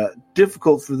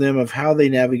difficult for them of how they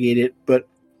navigate it. But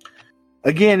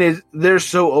again, they're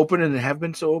so open and have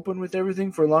been so open with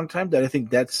everything for a long time that I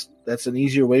think that's an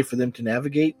easier way for them to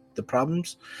navigate the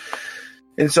problems.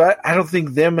 And so I don't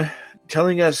think them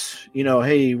telling us,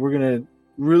 hey, we're going to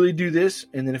really do this,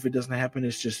 and then if it doesn't happen,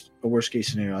 it's just a worst case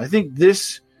scenario. I think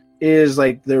this is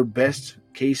like their best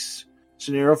case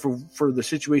scenario for the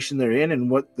situation they're in and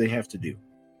what they have to do.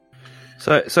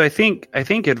 So I think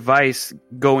advice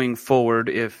going forward,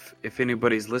 if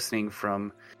anybody's listening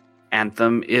from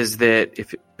Anthem, is that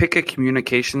pick a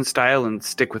communication style and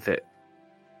stick with it.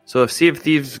 So if Sea of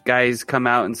Thieves guys come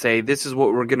out and say, this is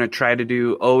what we're going to try to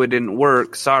do, oh, it didn't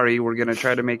work, sorry, we're going to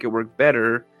try to make it work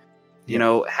better.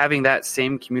 Having that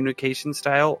same communication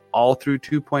style all through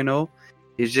 2.0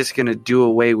 is just going to do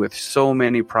away with so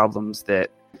many problems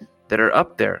that are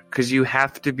up there, because you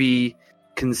have to be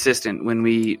consistent. When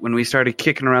we started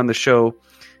kicking around the show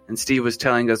and Steve was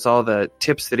telling us all the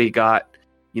tips that he got,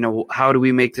 how do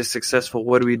we make this successful?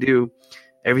 What do we do?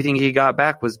 Everything he got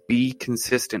back was be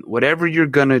consistent. Whatever you're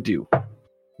going to do,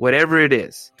 whatever it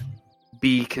is,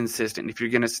 be consistent. If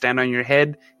you're going to stand on your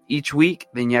head each week,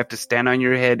 then you have to stand on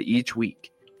your head each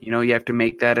week. You have to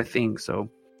make that a thing. So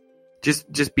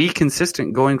just be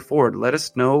consistent going forward. Let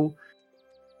us know.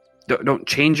 Don't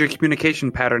change your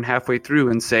communication pattern halfway through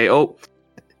and say,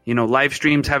 live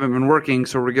streams haven't been working,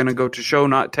 so we're going to go to show,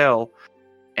 not tell.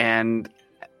 And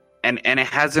it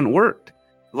hasn't worked.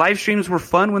 Live streams were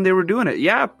fun when they were doing it.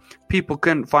 Yeah, people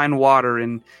couldn't find water,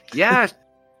 and yeah,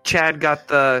 Chad got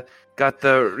the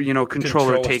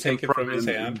controller taken from his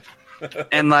hand.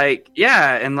 and it's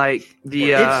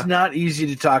not easy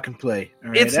to talk and play.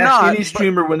 Right? It's not any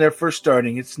streamer when they're first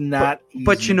starting. It's not easy.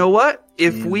 But you know what?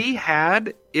 If we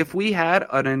had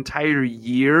an entire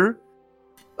year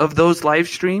of those live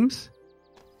streams,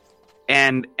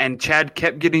 and Chad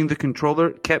kept getting the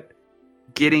controller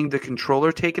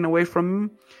taken away from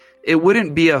him, it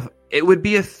would be a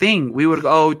thing. We would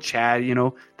go, oh, Chad,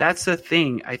 that's a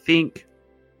thing. I think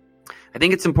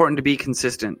it's important to be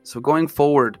consistent. So going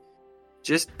forward,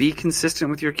 just be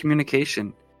consistent with your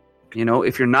communication.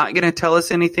 If you're not going to tell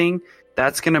us anything,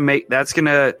 that's going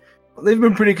to they've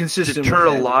been pretty consistent. Deter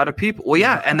a lot of people. Well,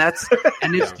 yeah, and it's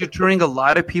deterring a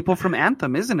lot of people from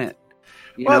Anthem, isn't it?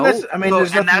 There's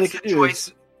nothing they can do.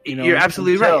 You're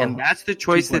absolutely right, and that's the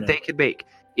choice that they could make.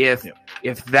 If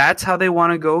that's how they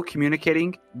want to go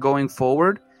communicating going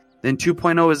forward, then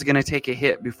 2.0 is going to take a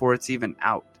hit before it's even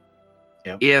out.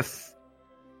 Yep. If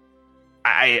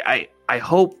I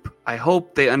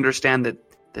hope they understand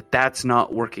that that's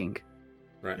not working.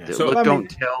 Right. Yeah. So don't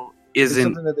tell isn't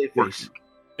something that they face.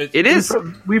 It is.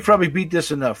 We've probably beat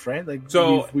this enough, right? Like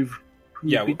we've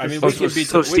beat this.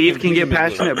 So Steve can get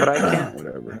passionate, but I can't.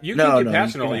 Whatever. You can get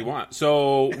passionate all you want.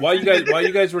 So while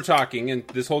you guys were talking and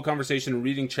this whole conversation and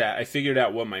reading chat, I figured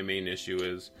out what my main issue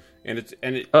is, and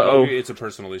it's a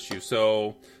personal issue.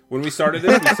 So when we started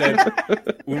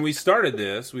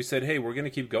this, we said, hey, we're going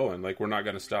to keep going. Like, we're not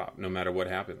going to stop no matter what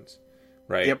happens,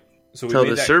 right? Yep. So until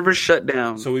the server shut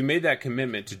down. So we made that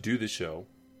commitment to do the show,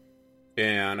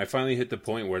 and I finally hit the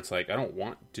point where it's like, I don't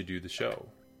want to do the show.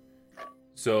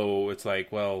 So it's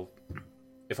like, well,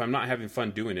 if I'm not having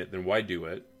fun doing it, then why do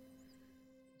it?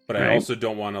 But I also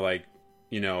don't want to,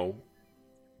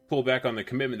 pull back on the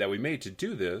commitment that we made to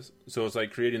do this. So it's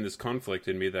like creating this conflict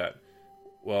in me that,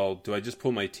 well, do I just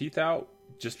pull my teeth out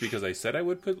just because I said I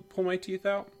would pull my teeth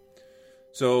out?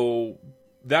 So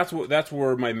that's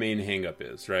where my main hang-up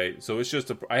is, right? So it's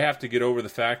just I have to get over the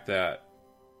fact that,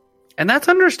 and that's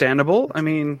understandable. I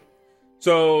mean,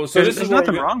 so this is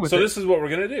nothing wrong with it. So this is what we're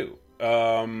gonna do.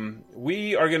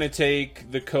 We are gonna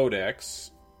take the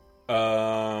Codex in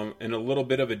a little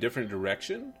bit of a different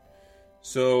direction.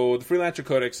 So the Freelancer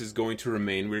Codex is going to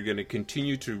remain. We're going to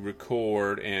continue to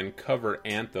record and cover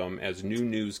Anthem as new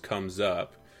news comes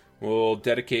up. We'll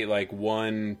dedicate like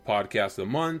one podcast a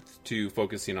month to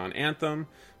focusing on Anthem,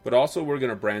 but also we're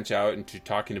going to branch out into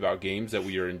talking about games that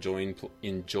we are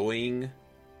enjoying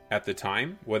at the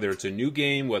time, whether it's a new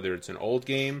game, whether it's an old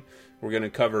game. We're going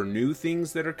to cover new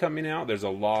things that are coming out. There's a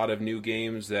lot of new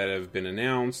games that have been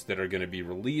announced that are going to be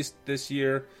released this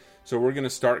year. So we're going to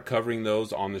start covering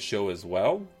those on the show as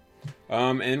well.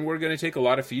 And we're going to take a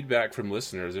lot of feedback from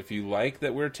listeners. If you like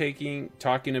that we're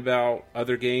talking about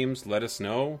other games, let us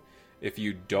know. If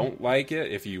you don't like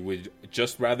it, if you would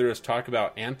just rather us talk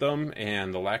about Anthem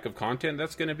and the lack of content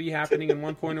that's going to be happening in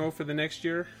 1.0 for the next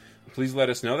year, please let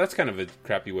us know. That's kind of a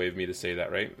crappy way of me to say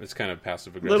that, right? It's kind of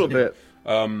passive-aggressive. A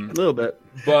little bit.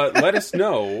 But let us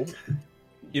know,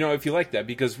 if you like that,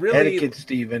 because really... Etiquette,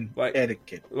 Steven.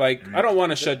 Etiquette. I don't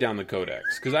want to shut down the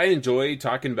Codex, because I enjoy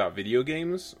talking about video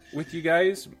games with you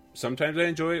guys. Sometimes I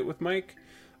enjoy it with Mike.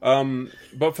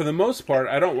 But for the most part,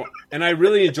 I don't... And I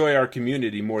really enjoy our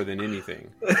community more than anything.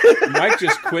 Mike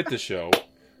just quit the show.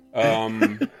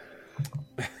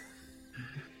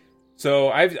 So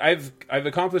I've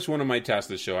accomplished one of my tasks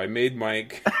this show. I made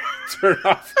Mike turn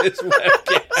off his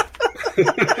webcam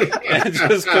and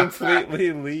just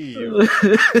completely leave.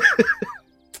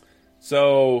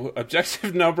 So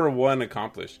objective number 1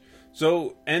 accomplished.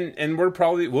 So and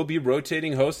we'll be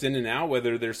rotating hosts in and out,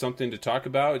 whether there's something to talk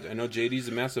about. I know JD's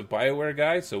a massive BioWare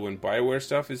guy, so when BioWare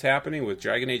stuff is happening with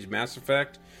Dragon Age, Mass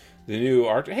Effect, the new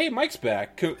art. Hey, Mike's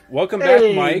back. Welcome back,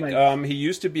 Mike. He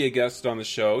used to be a guest on the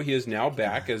show. He is now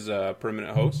back as a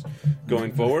permanent host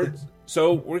going forward.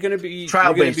 So we're going to be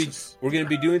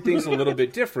doing things a little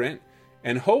bit different,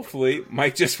 and hopefully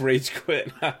Mike just rage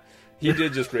quit. He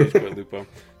did just rage quit, Lupo.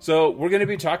 So we're going to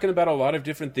be talking about a lot of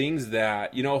different things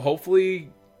that,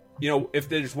 hopefully, if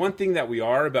there's one thing that we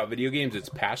are about video games, it's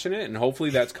passionate, and hopefully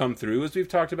that's come through as we've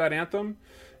talked about Anthem.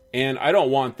 And I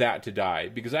don't want that to die,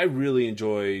 because I really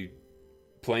enjoy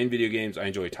playing video games. I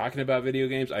enjoy talking about video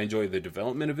games. I enjoy the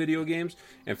development of video games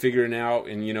and figuring out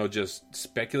and, just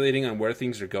speculating on where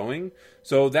things are going.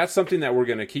 So that's something that we're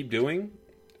going to keep doing.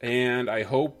 And I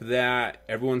hope that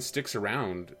everyone sticks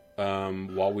around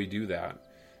while we do that.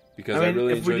 Because I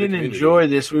really if we didn't enjoy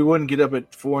this, we wouldn't get up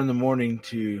at 4 a.m.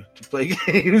 to play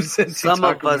games. Some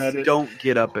of us don't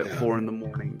get up at 4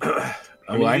 a.m.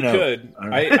 I know. Could.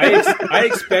 I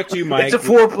expect you, Mike. It's a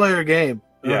 4-player game.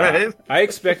 Yeah. Right? I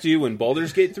expect you, when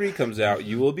Baldur's Gate 3 comes out,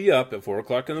 you will be up at 4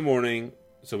 o'clock in the morning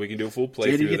so we can do a full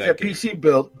playthrough of that game. PC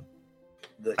built.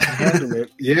 Handle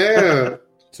it. Yeah.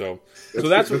 So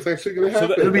that's actually going to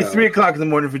happen. It'll be 3 o'clock in the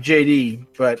morning for JD,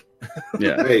 but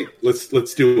yeah. Hey, let's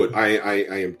do it. I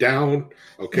am down.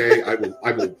 Okay, I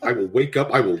will wake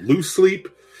up. I will lose sleep.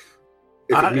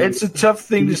 It's a tough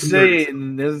thing to say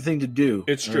and another thing to do.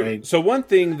 It's true. Right? So one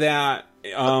thing that,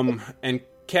 and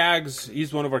Kags,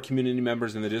 he's one of our community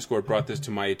members in the Discord, brought this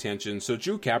to my attention. So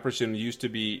Drew Caperson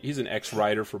he's an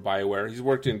ex-writer for BioWare. He's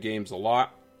worked in games a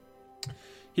lot.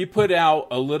 He put out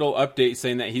a little update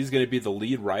saying that he's going to be the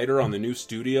lead writer on the new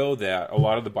studio that a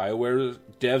lot of the BioWare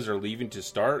devs are leaving to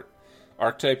start.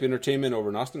 Archetype Entertainment over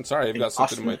in Austin. Sorry, I've got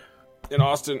something in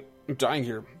Austin. I'm dying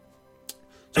here.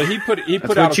 So he put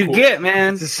That's out what you get,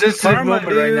 man. It's a sensitive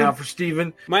moment right now for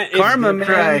Steven. Karma,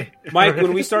 man. Mike,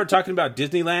 when we start talking about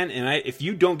Disneyland, and if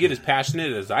you don't get as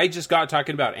passionate as I just got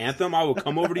talking about Anthem, I will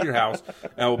come over to your house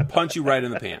and I will punch you right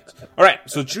in the pants. All right,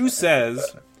 so Drew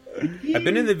says, I've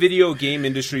been in the video game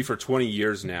industry for 20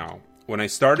 years now. When I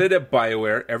started at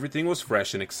BioWare, everything was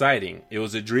fresh and exciting. It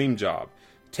was a dream job.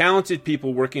 Talented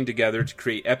people working together to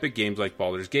create epic games like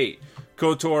Baldur's Gate,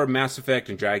 KOTOR, Mass Effect,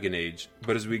 and Dragon Age.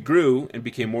 But as we grew and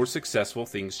became more successful,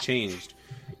 things changed.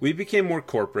 We became more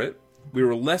corporate, we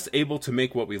were less able to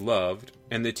make what we loved,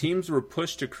 and the teams were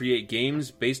pushed to create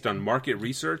games based on market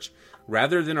research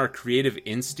rather than our creative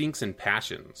instincts and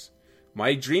passions.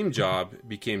 My dream job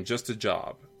became just a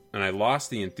job, and I lost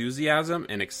the enthusiasm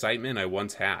and excitement I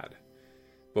once had.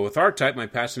 But with Archetype, my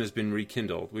passion has been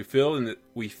rekindled. The feel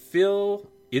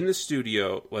in the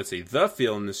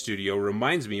studio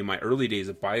reminds me of my early days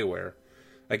at BioWare.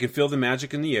 I can feel the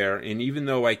magic in the air, and even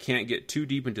though I can't get too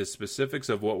deep into specifics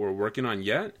of what we're working on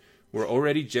yet, we're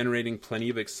already generating plenty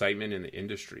of excitement in the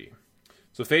industry.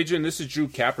 So, Phaedron, this is Drew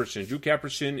Caperson. Drew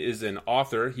Caperson is an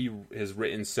author. He has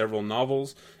written several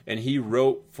novels, and he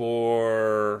wrote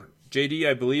for JD,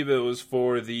 I believe it was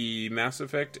for the Mass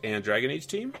Effect and Dragon Age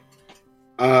team.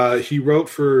 He wrote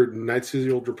for Knights of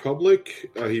the Old Republic.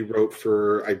 He wrote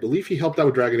for, I believe he helped out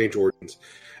with Dragon Age Origins.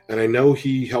 And I know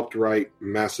he helped write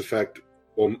Mass Effect.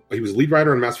 Well, he was lead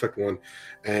writer on Mass Effect 1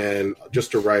 and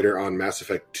just a writer on Mass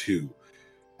Effect 2.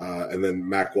 And then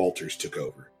Mac Walters took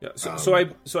over. Yeah. So I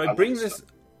bring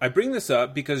this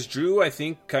up because Drew, I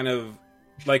think, kind of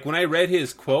like when I read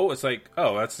his quote, it's like,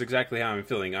 oh, that's exactly how I'm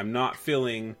feeling. I'm not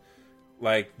feeling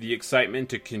like the excitement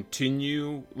to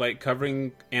continue like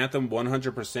covering Anthem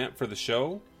 100% for the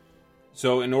show.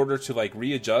 So in order to like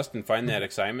readjust and find that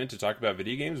excitement to talk about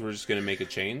video games, we're just going to make a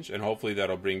change, and hopefully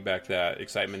that'll bring back that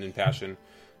excitement and passion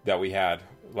that we had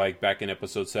like back in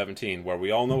episode 17, where we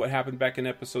all know what happened back in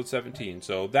episode 17.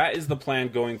 So that is the plan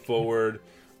going forward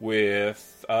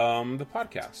with the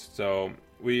podcast. So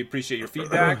we appreciate your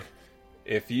feedback.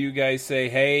 If you guys say,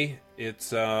 hey,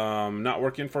 it's not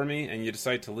working for me, and you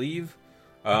decide to leave,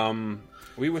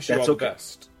 we wish you all the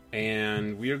best.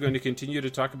 And we are going to continue to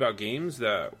talk about games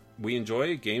that we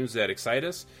enjoy, games that excite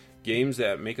us, games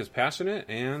that make us passionate,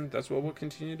 and that's what we'll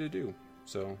continue to do.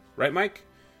 So, right, Mike?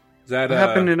 Is that what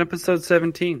happened in episode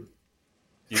 17?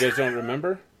 You guys don't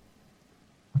remember?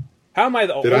 How am I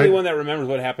the only one that remembers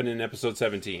what happened in episode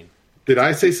 17? Did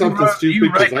I say something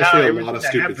stupid? Because I say a lot of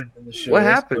stupid. What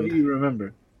happened? What do you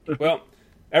remember? Well,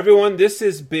 everyone, this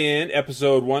has been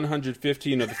episode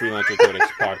 115 of the Freelancer Codex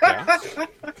podcast.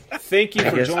 Thank you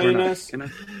for joining us.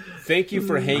 Thank you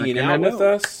for hanging out with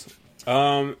us.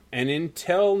 And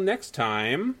until next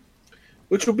time,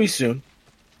 which will be soon,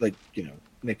 like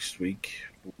next week.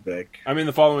 We're back. I mean,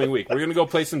 the following week. We're gonna go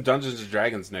play some Dungeons and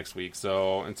Dragons next week.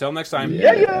 So until next time.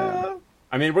 Yeah.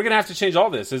 I mean, we're gonna have to change all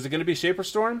this. Is it gonna be Shaper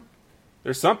Storm?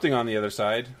 There's something on the other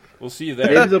side. We'll see you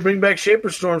there. Maybe they'll bring back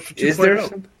Shaper Storms for 2.0. Is there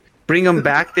some? Bring them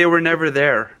back. They were never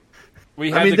there.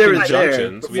 We had the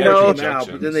conjunctions. We had now,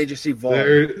 but then they just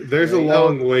evolved. There's a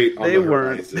long wait on the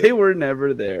horizon. They were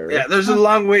never there. Yeah, there's a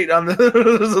long wait on the.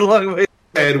 There's a long wait.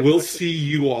 And we'll see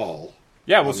you all.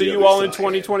 Yeah, we'll see you all in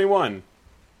 2021.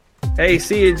 Hey,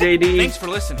 see you, JD. Thanks for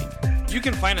listening. You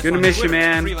can find us Gonna on miss Twitter you,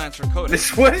 man. at Freelancer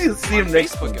Codex, When do you see him on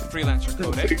next Facebook at Freelancer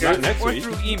Codex, next or week.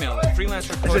 through email at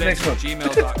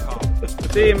freelancercodex@gmail.com.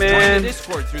 See you, Join man. the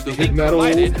Discord through the Big link metal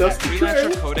provided at dusty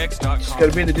trail. freelancercodex.com.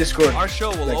 Gotta be in the Discord. Our show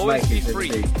will Like always Mike be said free,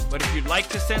 today. but if you'd like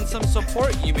to send some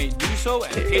support, you may do so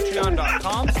at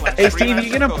patreon.com. Hey, Steve,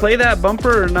 you gonna play that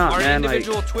bumper or not, Our man?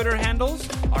 individual Twitter handles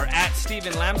are at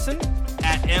Steven Lamson,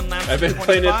 at mlamson25. I've been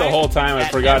playing it the whole time. I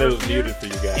forgot it was muted for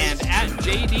you guys. And at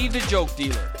JD the Joke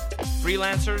Dealer.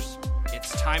 Freelancers,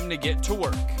 it's time to get to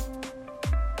work.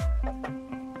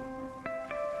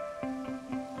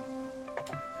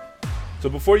 So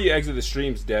before you exit the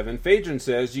streams, Devin, Phaedron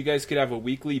says you guys could have a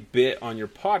weekly bit on your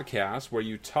podcast where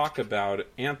you talk about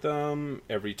Anthem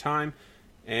every time,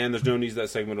 and there's no need that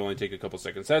segment will only take a couple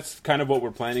seconds. That's kind of what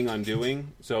we're planning on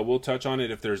doing, so we'll touch on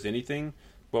it if there's anything,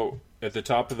 but at the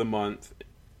top of the month,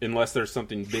 unless there's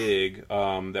something big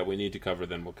that we need to cover,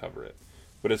 then we'll cover it.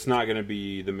 But it's not going to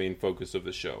be the main focus of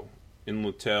the show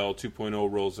until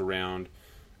 2.0 rolls around,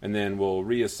 and then we'll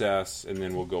reassess, and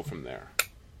then we'll go from there.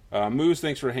 Moose,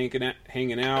 thanks for hanging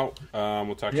out.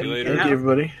 We'll talk to you later. Thank you,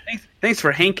 everybody. Thanks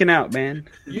for hanking out, man.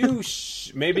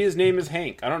 Maybe his name is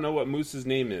Hank. I don't know what Moose's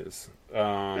name is,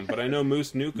 but I know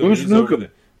Moose Nukem. Moose Nukem.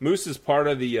 Moose is part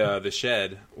of the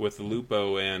shed with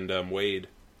Lupo and Wade.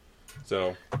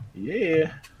 So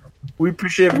yeah, we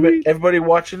appreciate everybody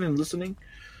watching and listening.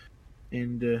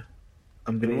 And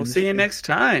we'll see you next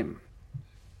time.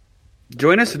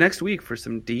 Join us next week for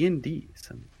some D&D.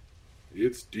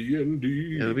 It's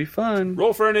D&D. It'll be fun.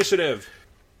 Roll for initiative.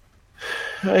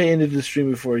 I ended the stream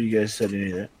before you guys said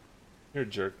any of that. You're a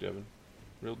jerk, Devin.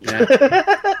 Real jerk.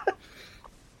 Yeah.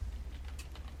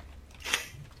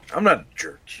 I'm not a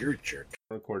jerk. You're a jerk.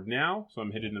 Record now, so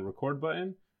I'm hitting the record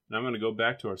button, and I'm going to go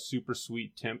back to our super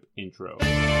sweet temp intro.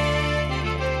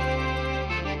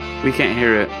 We can't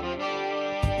hear it.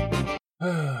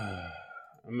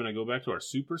 I'm going to go back to our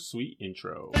super sweet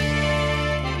intro.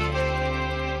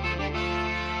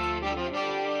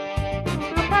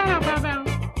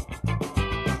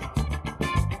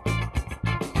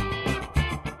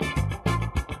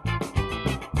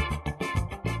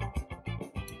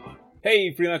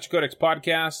 Hey, Freelancer Codex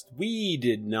podcast. We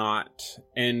did not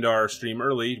end our stream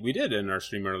early. We did end our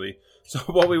stream early. So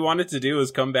what we wanted to do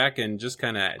is come back and just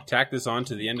kind of tack this on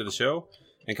to the end of the show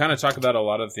and kind of talk about a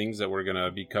lot of things that we're going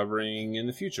to be covering in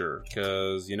the future.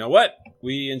 Because, you know what?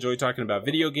 We enjoy talking about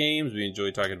video games. We enjoy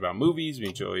talking about movies. We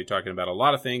enjoy talking about a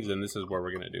lot of things, and this is where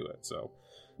we're going to do it. So,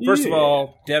 first of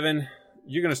all, Devin,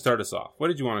 you're going to start us off. What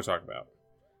did you want to talk about?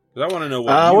 Because I want to know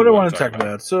what I want to talk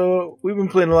about. So we've been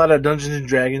playing a lot of Dungeons and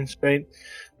Dragons, right?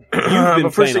 You've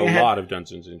been playing a lot of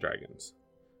Dungeons and Dragons.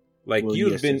 Like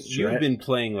you've been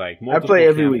playing like multiple I play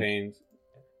every campaigns. Week.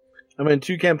 I'm in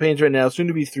 2 campaigns right now, soon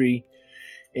to be 3,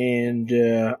 and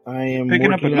I am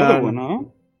picking up another one, huh?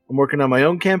 I'm working on my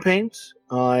own campaigns.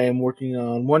 I am working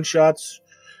on one-shots,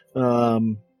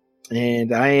 and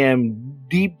I am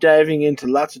deep diving into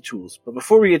lots of tools. But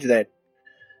before we get to that,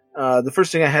 the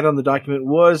first thing I had on the document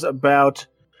was about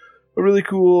a really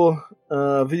cool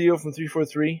video from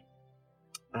 343.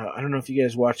 I don't know if you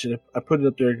guys watched it. I put it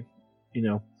up there.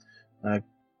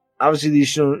 Obviously these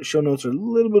show notes are a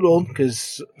little bit old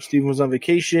because Steven was on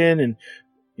vacation and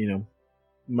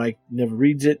Mike never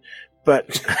reads it.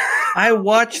 But I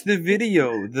watched the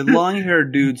video. The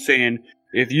long-haired dude saying,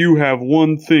 "If you have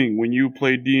one thing when you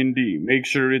play D&D, make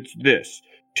sure it's this."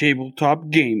 Tabletop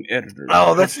game editor.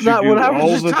 Oh, that's not what I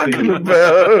was just talking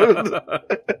about.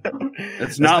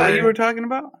 That's not what you were talking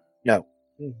about? No.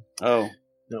 Oh.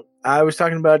 No. I was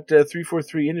talking about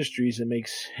 343 Industries that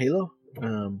makes Halo.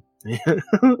 We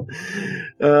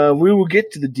will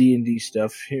get to the D&D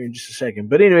stuff here in just a second.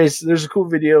 But anyways, there's a cool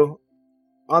video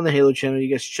on the Halo channel.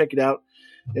 You guys should check it out.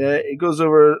 It goes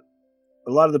over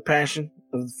a lot of the passion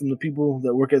from the people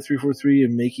that work at 343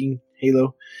 and making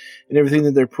Halo and everything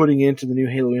that they're putting into the new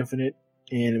Halo Infinite,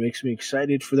 and it makes me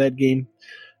excited for that game.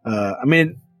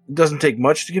 It doesn't take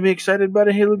much to get me excited about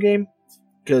a Halo game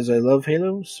because I love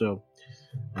Halo, so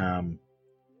I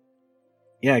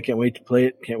can't wait to play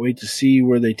it. Can't wait to see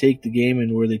where they take the game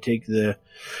and where they take the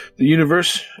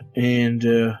universe. And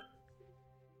did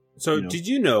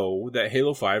you know that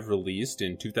Halo 5 released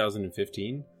in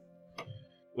 2015?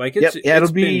 Like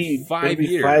it'll be been 5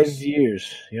 years. 5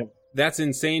 years. Yep. That's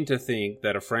insane to think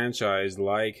that a franchise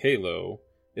like Halo,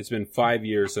 it's been 5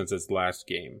 years since its last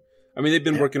game. I mean, they've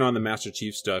been working on the Master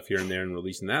Chief stuff here and there and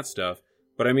releasing that stuff.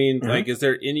 But I mean, is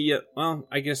there any? Well,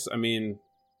 they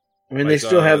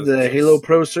still have the Halo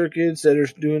Pro circuits that are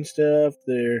doing stuff.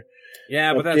 They're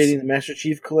but updating the Master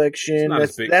Chief collection.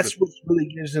 That's what really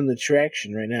gives them the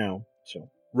traction right now. So.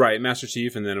 Right, Master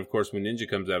Chief, and then of course when Ninja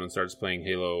comes out and starts playing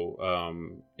Halo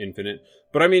Infinite.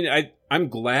 But I mean, I'm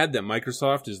glad that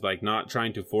Microsoft is like not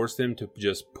trying to force them to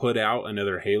just put out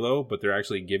another Halo, but they're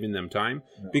actually giving them time.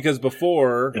 Because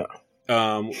before,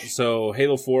 so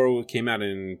Halo 4 came out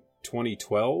in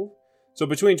 2012. So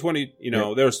between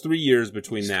there was 3 years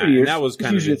between that, and that was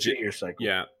kind of a 3-year cycle.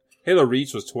 Yeah, Halo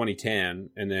Reach was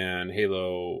 2010, and then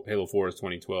Halo 4 is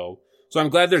 2012. So I'm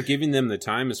glad they're giving them the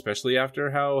time, especially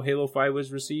after how Halo 5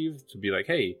 was received, to be like,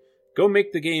 hey, go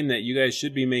make the game that you guys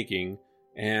should be making.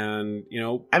 And,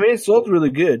 it sold really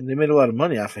good. They made a lot of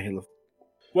money off of Halo.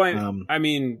 Well,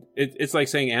 it's like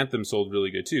saying Anthem sold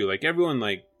really good too. Like everyone,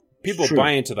 people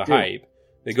buy into the hype.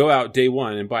 They go out day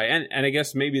one and buy. And I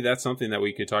guess maybe that's something that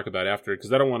we could talk about after,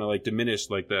 because I don't want to diminish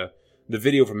the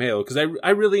video from Halo. Because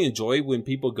I really enjoy when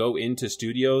people go into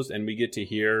studios and we get to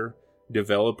hear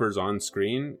developers on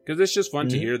screen, because it's just fun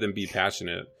to hear them be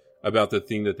passionate about the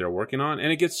thing that they're working on,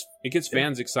 and it gets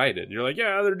fans excited. You're like,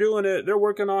 yeah, they're doing it, they're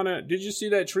working on it. Did you see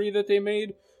that tree that they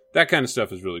made? That kind of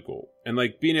stuff is really cool. And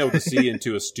being able to see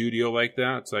into a studio like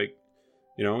that, it's like,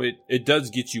 it does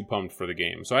get you pumped for the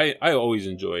game. So I always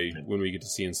enjoy when we get to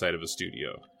see inside of a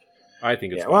studio. I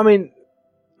think it's fun.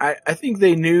 I think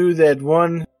they knew that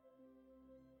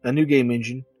a new game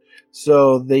engine.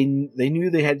 So they knew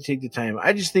they had to take the time.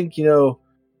 I just think,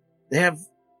 they have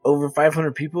over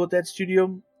 500 people at that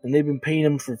studio, and they've been paying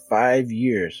them for 5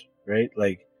 years, right?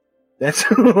 That's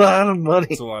a lot of money.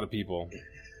 It's a lot of people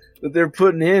that they're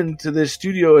putting into this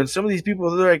studio. And some of these people,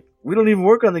 they're like, we don't even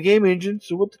work on the game engine,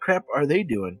 so what the crap are they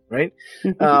doing, right?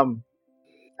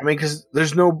 Because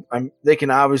there's they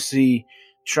can obviously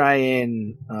try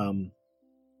and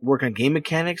work on game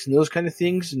mechanics and those kind of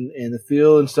things and the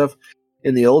feel and stuff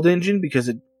in the old engine, because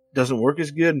it doesn't work as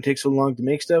good and takes so long to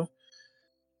make stuff.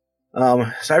 So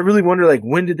I really wonder,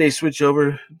 when did they switch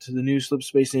over to the new Slip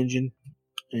Space engine?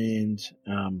 And,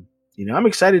 I'm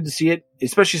excited to see it,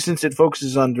 especially since it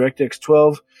focuses on DirectX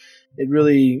 12. It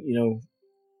really,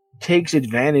 takes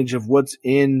advantage of what's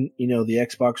in, the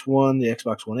Xbox One, the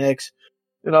Xbox One X,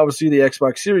 and obviously the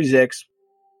Xbox Series X.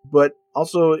 But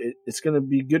also it's going to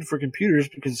be good for computers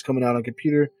because it's coming out on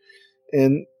computer.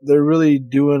 And they're really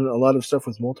doing a lot of stuff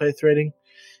with multi-threading,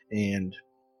 and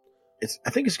I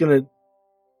think it's going to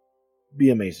be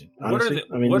amazing. Honestly.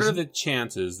 What are the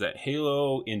chances that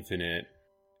Halo Infinite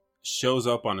shows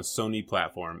up on a Sony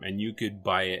platform and you could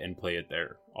buy it and play it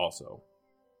there also?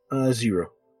 0.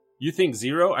 You think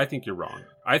 0? I think you're wrong.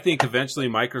 I think eventually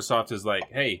Microsoft is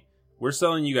like, hey, we're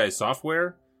selling you guys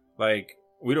software.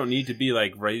 we don't need to be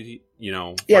like right,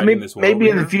 Yeah, fighting this war maybe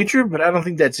in over the here. future, but I don't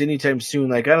think that's anytime soon.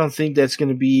 Like, I don't think that's going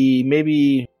to be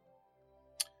maybe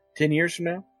 10 years from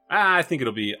now. I think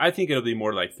it'll be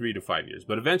more like 3 to 5 years,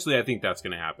 but eventually I think that's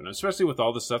going to happen, especially with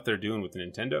all the stuff they're doing with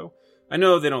Nintendo. I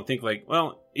know they don't think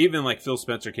even like Phil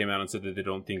Spencer came out and said that they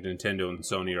don't think Nintendo and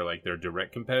Sony are like their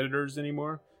direct competitors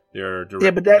anymore. They're direct,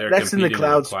 Yeah, but that's in the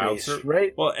cloud space,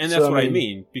 right? Well, and that's what I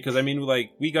mean, because I mean,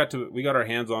 like we got our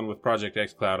hands on with Project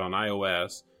X Cloud on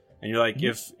iOS, and you're like,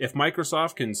 if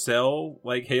Microsoft can sell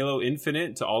like Halo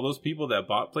Infinite to all those people that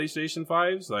bought PlayStation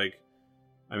 5s, like,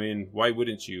 I mean, why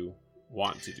wouldn't you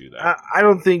want to do that? I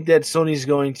don't think that Sony's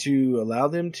going to allow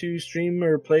them to stream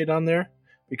or play it on there,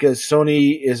 because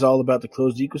Sony is all about the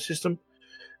closed ecosystem.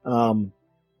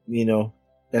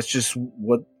 That's just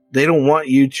what they don't want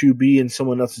you to be in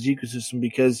someone else's ecosystem,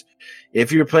 because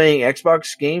if you're playing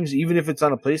Xbox games, even if it's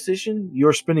on a PlayStation,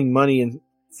 you're spending money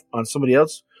on somebody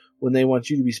else when they want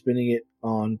you to be spending it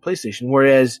on PlayStation.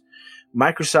 Whereas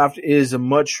Microsoft is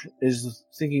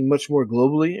thinking much more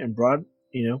globally and broad,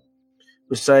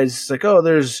 besides it's like, oh,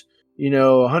 there's,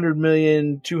 100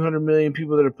 million, 200 million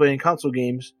people that are playing console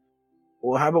games.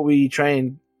 Well, how about we try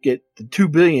and get the 2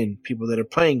 billion people that are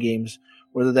playing games,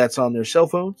 whether that's on their cell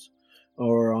phones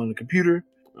or on a computer.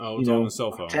 Oh, it's on the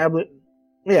cell phone. Tablet.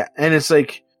 Yeah. And it's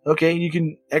like, okay, you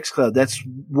can xCloud. That's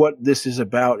what this is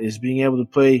about, is being able to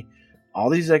play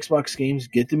all these Xbox games,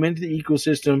 get them into the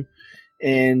ecosystem,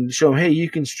 and show them, hey,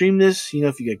 you can stream this.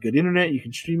 If you got good internet, you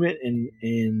can stream it.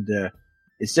 And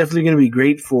it's definitely going to be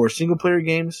great for single player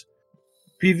games.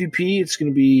 PvP, it's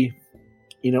going to be,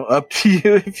 up to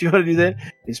you if you want to do that.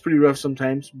 It's pretty rough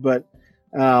sometimes, but,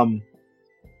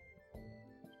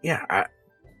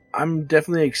 I'm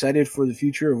definitely excited for the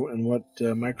future and what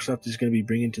Microsoft is going to be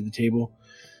bringing to the table.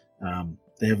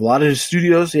 They have a lot of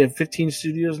studios. They have 15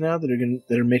 studios now that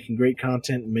are making great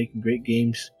content and making great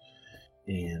games.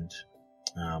 And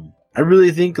I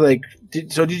really think,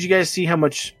 did you guys see how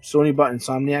much Sony bought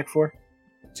Insomniac for?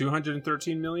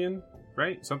 213 million,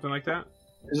 right? Something like that.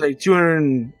 It's like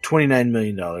 $229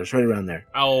 million, right around there.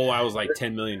 Oh, I was like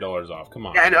 $10 million off. Come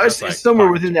on. Yeah, I know. It's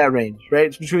somewhere within that range, right?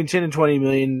 It's between 10 and 20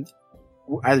 million,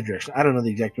 either direction. I don't know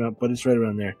the exact amount, but it's right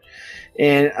around there.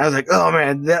 And I was like, oh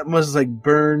man, that must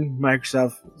burn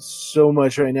Microsoft so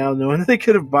much right now, knowing that they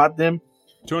could have bought them.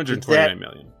 229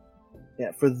 million.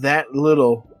 Yeah, for that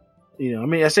little,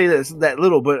 I say that's that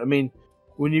little, but I mean,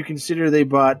 when you consider they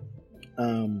bought,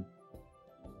 they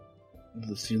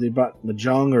bought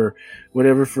Mahjong or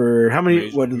whatever for how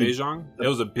many? Mahjong? It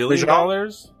was $1 billion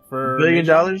for $1 billion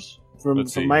Mahjong? from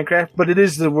Minecraft, but it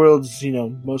is the world's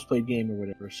most played game or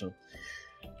whatever. So,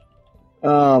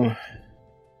 and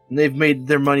they've made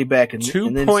their money back in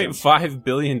 $2.5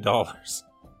 billion.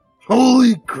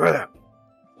 Holy crap!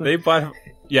 They bought,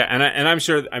 yeah, and I'm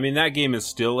sure. I mean, that game is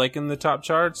still in the top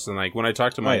charts. And when I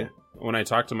talk to my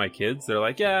kids, they're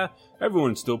like, yeah,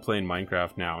 everyone's still playing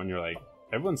Minecraft now, and you're like,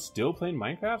 everyone's still playing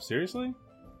Minecraft? Seriously?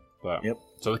 But, yep.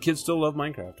 So the kids still love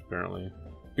Minecraft, apparently.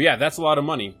 But yeah, that's a lot of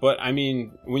money. But, I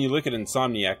mean, when you look at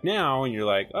Insomniac now, and you're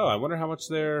like, oh, I wonder how much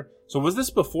they're... So was this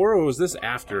before or was this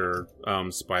after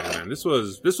Spider-Man? This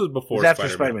was before after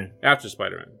Spider-Man. After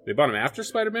Spider-Man. They bought him after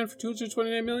Spider-Man for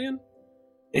 $229 million?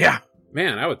 Yeah.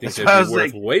 Man, I would think they'd be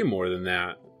worth way more than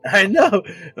that. I know.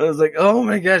 I was like, oh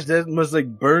my gosh, that must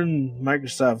burn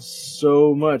Microsoft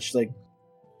so much.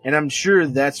 And I'm sure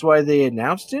that's why they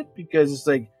announced it, because it's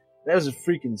that was a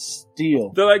freaking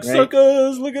steal. They're like, right?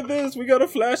 Suckers, look at this. We got a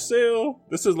flash sale.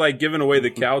 This is like giving away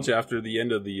the couch after the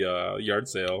end of the yard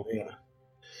sale. Yeah.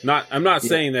 I'm not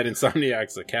saying that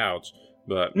Insomniac's a couch,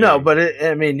 but... No, but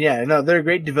they're a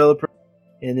great developer,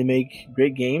 and they make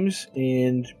great games,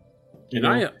 and...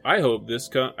 I hope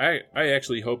I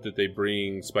actually hope that they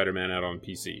bring Spider-Man out on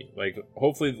PC.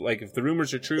 Hopefully, if the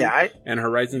rumors are true and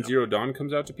Horizon Zero Dawn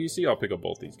comes out to PC, I'll pick up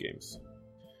both these games.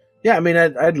 Yeah, I mean,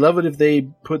 I'd love it if they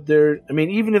put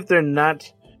even if they're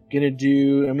not going to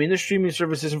do... I mean, their streaming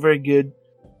service isn't very good.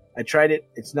 I tried it.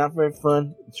 It's not very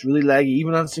fun. It's really laggy,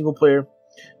 even on single player.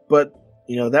 But,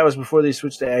 that was before they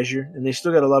switched to Azure, and they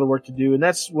still got a lot of work to do. And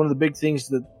that's one of the big things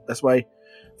that's why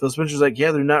Phil Spencer's like,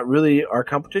 yeah, they're not really our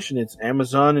competition. It's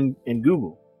Amazon and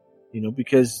Google,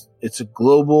 because it's a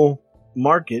global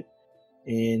market,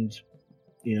 and,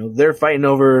 they're fighting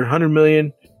over 100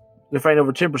 million. They're fighting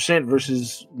over 10%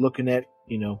 versus looking at,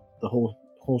 the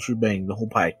whole shebang, the whole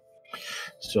pie.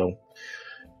 So,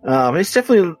 it's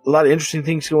definitely a lot of interesting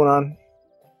things going on,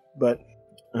 but,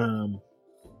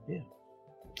 yeah.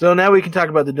 So now we can talk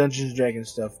about the Dungeons and Dragons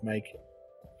stuff, Mike.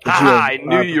 I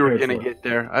knew you were going to get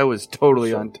there. I was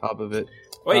totally on top of it.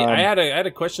 Wait, I had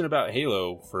a question about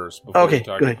Halo first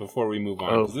before we move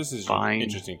on, because this is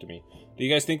interesting to me. Do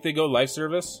you guys think they go live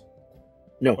service?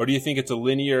 No. Or do you think it's a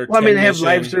linear? Well, I mean, they have 10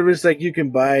 live mission- service, like you can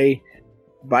buy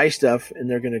stuff, and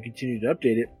they're going to continue to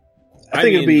update it. I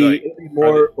think mean, it'll be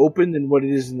more open than what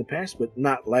it is in the past, but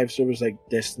not live service like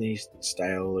Destiny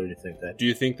style or anything like that. Do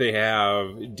you think they have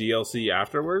DLC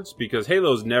afterwards? Because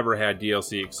Halo's never had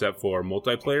DLC except for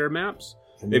multiplayer maps.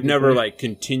 They've never like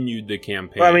continued the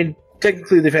campaign. Well, I mean,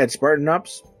 technically they've had Spartan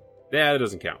Ops. Yeah, that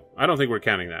doesn't count. I don't think we're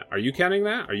counting that. Are you counting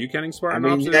that? Are you counting I Spartan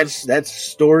mean, Ops? that's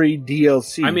story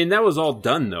DLC. I mean, that was all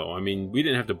done though. I mean, we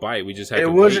didn't have to buy it. We just had it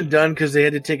to wasn't wait. done because they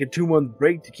had to take a 2-month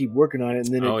break to keep working on it,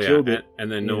 and then it killed it.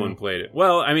 And then no Yeah. one played it.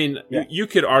 Well, I mean, Yeah. you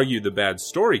could argue the bad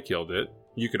story killed it.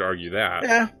 You could argue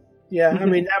that. Yeah. I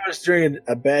mean, that was during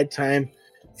a bad time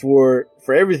for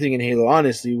everything in Halo.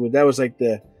 Honestly, that was like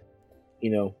the,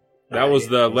 That was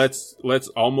the let's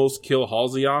almost kill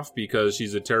Halsey off because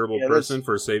she's a terrible person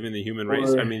for saving the human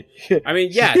race. I mean,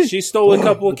 yeah, she stole a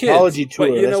couple of kids. Apology tour.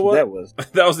 But you know what? That was.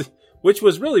 That was, which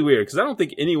was really weird because I don't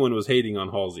think anyone was hating on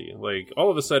Halsey. Like all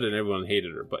of a sudden, everyone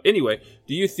hated her. But anyway,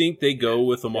 do you think they go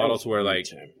with the model to where like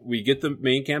we get the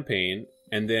main campaign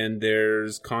and then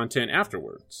there's content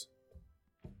afterwards?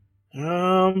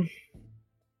 I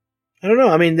don't know.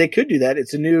 I mean, they could do that.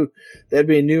 That'd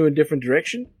be a new and different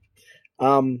direction.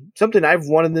 Something I've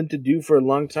wanted them to do for a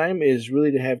long time is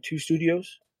really to have 2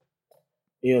 studios.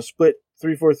 Split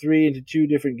 343 into 2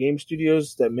 different game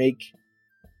studios that make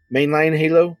mainline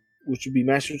Halo, which would be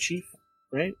Master Chief,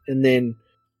 right? And then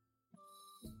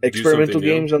experimental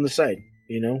games on the side.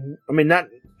 I mean,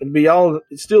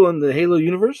 it's still in the Halo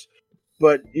universe,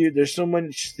 but there's so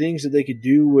much things that they could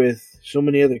do with so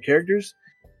many other characters.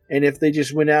 And if they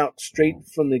just went out straight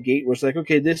from the gate, where it's like,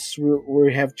 okay,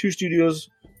 we have 2 studios.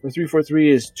 For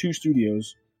 343 is 2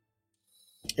 studios,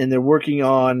 and they're working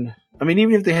on. I mean,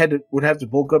 even if they would have to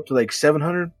bulk up to like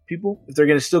 700 people, if they're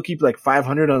going to still keep like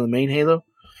 500 on the main Halo,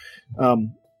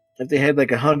 if they had like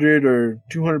 100 or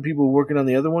 200 people working on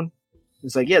the other one,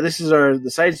 it's like, yeah, this is the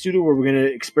side studio where we're going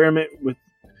to experiment with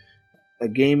a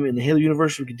game in the Halo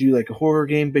universe. We could do like a horror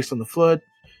game based on the Flood.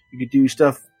 You could do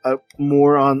stuff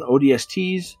more on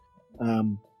ODSTs.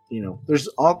 There's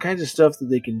all kinds of stuff that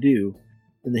they can do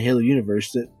in the Halo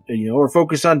universe that, or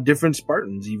focus on different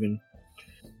Spartans even.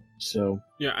 So.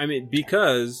 Yeah, I mean,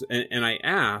 because, and I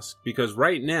ask, because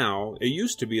right now, it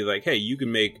used to be like, hey, you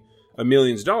can make $1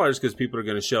 million because people are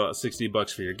going to shell out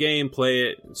 $60 for your game, play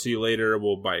it, see you later,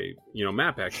 we'll buy,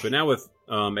 map packs. But now with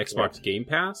Xbox Game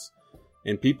Pass,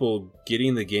 and people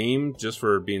getting the game just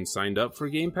for being signed up for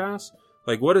Game Pass,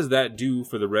 like, what does that do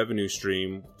for the revenue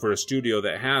stream for a studio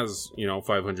that has,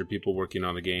 500 people working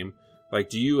on the game? Like,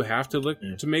 do you have to look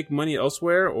to make money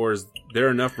elsewhere, or is there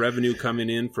enough revenue coming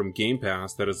in from Game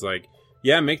Pass that is like,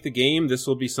 yeah, make the game. This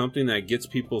will be something that gets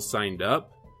people signed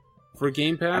up for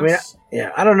Game Pass? I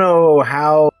mean, I don't know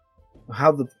how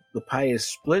the pie is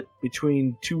split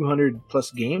between 200 plus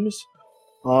games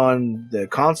on the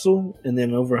console and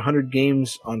then over 100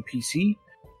 games on PC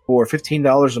for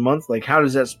 $15 a month. Like, how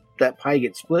does that pie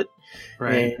get split?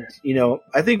 Right. And,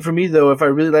 I think for me, though, if I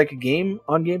really like a game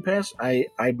on Game Pass, I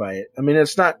buy it. I mean,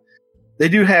 it's not... They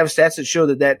do have stats that show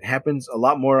that happens a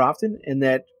lot more often, and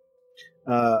that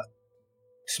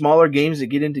smaller games that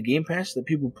get into Game Pass that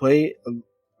people play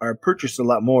are purchased a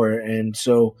lot more. And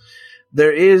so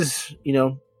there is,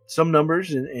 some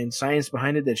numbers and science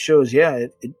behind it that shows,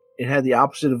 it had the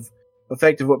opposite of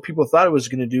effect of what people thought it was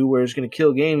going to do, where it's going to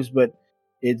kill games, but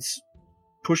it's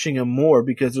pushing them more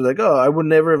because they're like, oh, I would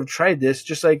never have tried this.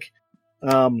 Just like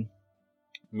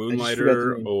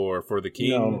Moonlighter or For the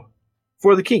King.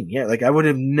 For the King, yeah. Like, I would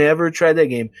have never tried that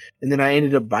game, and then I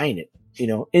ended up buying it.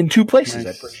 In 2 places.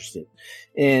 Nice. I purchased it,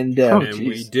 and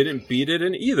we didn't beat it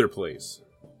in either place.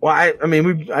 Well,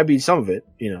 I beat some of it,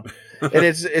 and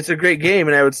it's a great game,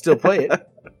 and I would still play it.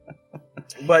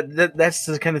 But that's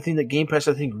the kind of thing that Game Pass,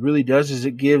 I think, really does, is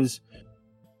it gives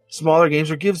smaller games,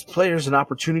 or gives players an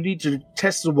opportunity to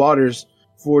test the waters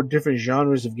for different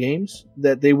genres of games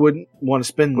that they wouldn't want to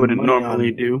spend money normally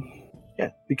on. Do.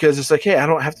 Yeah, because it's like, hey, I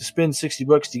don't have to spend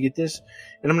 $60 to get this,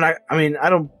 and I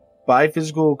don't buy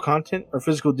physical content or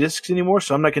physical discs anymore,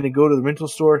 so I'm not going to go to the rental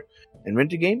store and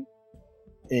rent a game.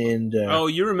 And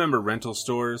you remember rental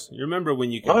stores? You remember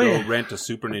when you could rent a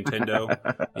Super Nintendo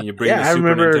and you bring the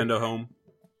Super Nintendo home?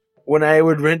 When I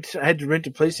had to rent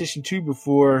a PlayStation 2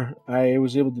 before I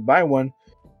was able to buy one,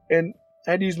 and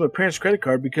I had to use my parents' credit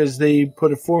card because they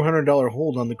put a $400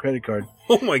 hold on the credit card.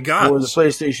 Oh my god! For the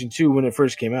PlayStation 2 when it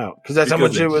first came out, because that's how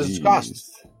much it was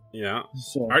cost. Yeah,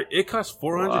 so it cost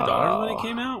 $400 when it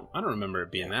came out. I don't remember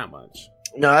it being that much.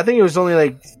 No, I think it was only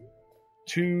like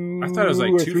 $2. I thought it was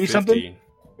like $250 something.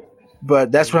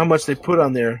 But that's how much they put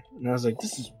on there, and I was like,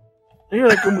 "This is." And you're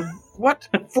like, what?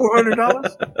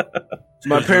 $400?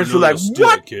 My parents were You're like, still a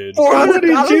what? kid. $400? What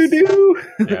did you do?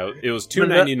 Yeah, it was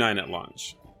 $299 at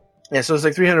launch. Yeah, so it's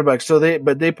like $300. So they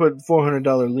put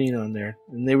 $400 lien on there,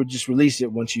 and they would just release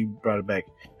it once you brought it back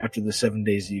after the 7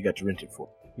 days that you got to rent it for.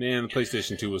 Man, the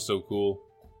PlayStation 2 was so cool.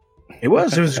 It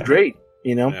was great,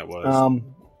 you know. Yeah, it was.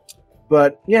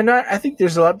 But yeah, no, I think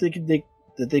there's a lot that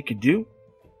they could do,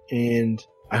 and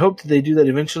I hope that they do that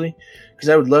eventually, because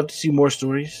I would love to see more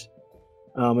stories.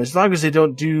 As long as they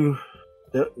don't do,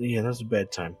 that was a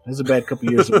bad time. That was a bad couple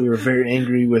of years that we were very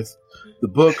angry with the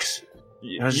books.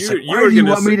 I was just like, why do you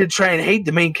want me to try and hate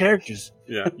the main characters?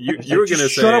 Yeah, you were going to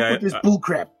say, shut up with this bull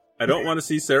crap. I don't want to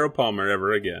see Sarah Palmer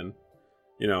ever again.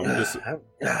 You know, just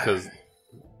because,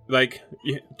 like,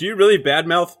 do you really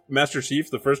badmouth Master Chief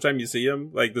the first time you see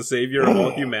him? Like, the savior of all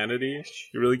humanity?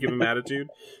 You really give him attitude?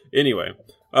 Anyway,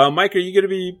 Mike, are you going to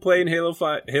be playing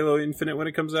Halo Infinite when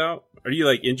it comes out? Are you,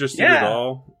 like, interested at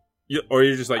all? Or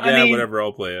you're just like, whatever,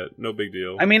 I'll play it. No big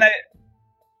deal. I mean,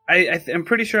 I'm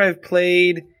pretty sure I've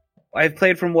played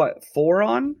from what, 4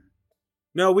 on?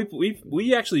 No,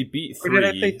 we actually beat 3. Or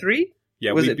did I play 3?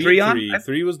 Yeah, was we it beat 3 3 on?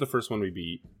 3 was the first one we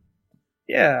beat.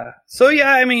 Yeah. So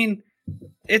yeah, I mean,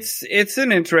 it's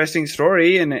an interesting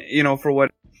story, and you know,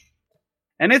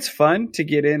 and it's fun to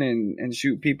get in and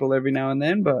shoot people every now and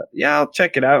then. But yeah, I'll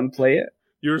check it out and play it.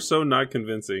 You're so not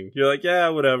convincing. You're like, yeah,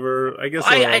 whatever. I guess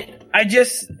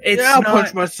I'll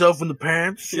punch myself in the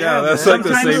pants. Yeah, that's like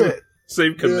the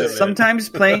same commitment. Sometimes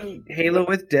playing Halo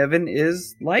with Devin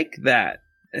is like that.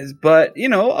 But you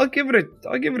know, I'll give it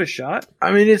a shot.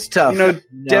 I mean, it's tough. You know,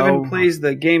 Devin plays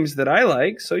the games that I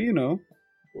like, so you know.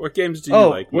 What games do you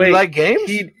like? Wait, you like games?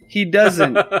 He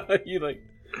doesn't. You like?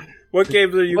 What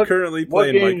games are you currently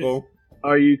playing, Michael?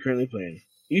 Are you currently playing?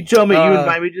 You tell me. You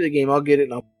invite me to the game. I'll get it.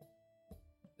 And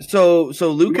So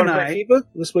Luke and I. FIFA?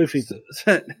 Let's play FIFA.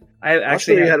 I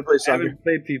actually how to play soccer. haven't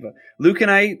played FIFA. Luke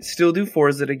and I still do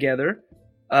Forza together.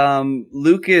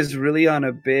 Luke is really on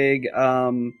a big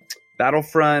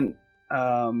Battlefront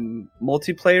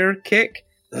multiplayer kick.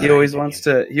 He always wants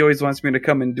me to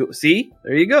come and do. See,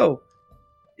 there you go.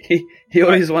 He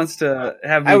always wants to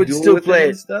have me duel with him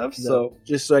and stuff. So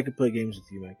just so I can play games with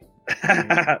you, Mike.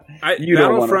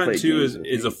 Battlefront 2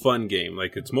 is a fun game.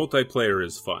 Like, its multiplayer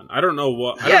is fun. I don't know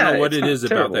what it is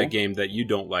about that game that you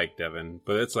don't like, Devin.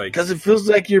 But it's like, because it feels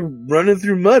like you're running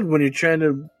through mud when you're trying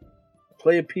to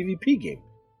play a PvP game.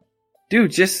 Dude,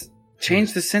 just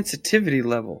change the sensitivity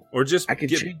level, or just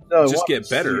get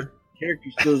better. Character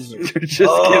skills. Get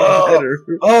better.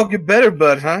 Oh, get better,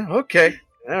 bud? Huh? Okay.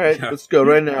 All right, let's go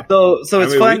right now. So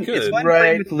it's fun. It's fun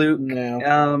playing with Luke.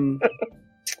 Now.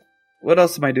 What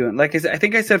else am I doing? Like I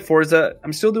think I said Forza.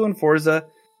 I'm still doing Forza.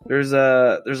 There's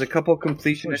a couple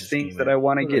completionist things that I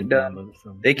want to get done.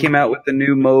 They came out with a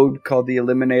new mode called the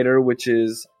Eliminator, which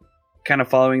is kind of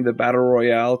following the battle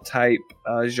royale type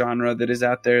genre that is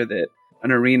out there. That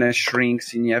an arena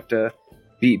shrinks and you have to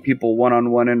beat people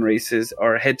one-on-one in races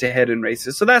or head-to-head in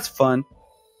races. So that's fun.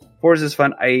 Forza's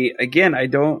fun. I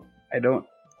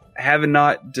have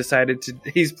not decided to.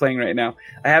 He's playing right now.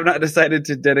 I have not decided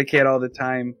to dedicate all the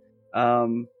time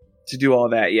to do all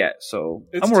that yet. So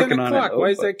it's I'm working on it. Why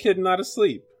is that kid not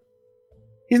asleep?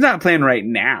 He's not playing right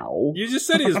now. You just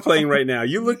said he was playing right now.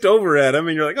 You looked over at him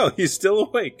and you're like, "Oh, he's still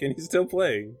awake and he's still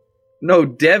playing." No,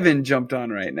 Devin jumped on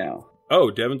right now.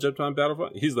 Oh, Devin jumped on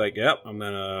Battlefront. He's like, "Yep, I'm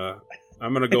gonna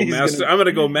go master. I'm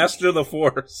gonna go master the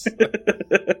Force."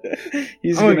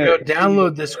 I'm gonna go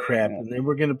download this crap, and then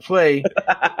we're gonna play.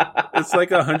 It's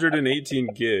like 118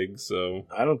 gigs, so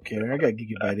I don't care. I got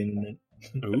gigabyte internet.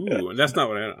 Ooh, that's not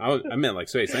what I meant. Like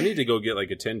space. I need to go get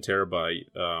like a 10 terabyte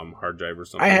hard drive or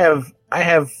something. I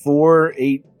have 4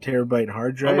 8-terabyte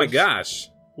hard drives. Oh my gosh!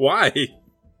 Why?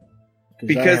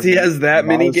 Because he has that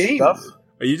many games. Stuff.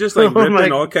 Are you just like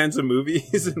ripping all kinds of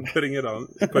movies and putting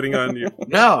on you?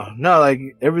 No, like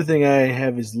everything I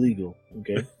have is legal.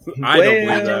 Okay, I don't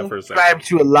believe that for a second. Subscribe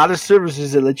to a lot of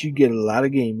services that let you get a lot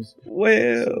of games.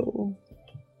 Well,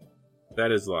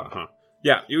 that is a lot, huh?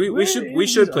 Yeah, we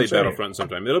should play Battlefront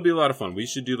sometime. It'll be a lot of fun. We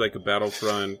should do like a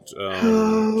Battlefront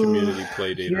community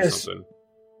play date or something.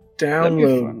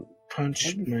 Download,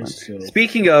 punch myself.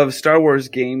 Speaking of Star Wars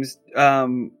games,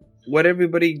 what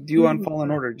everybody do on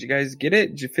Fallen Order? Did you guys get it?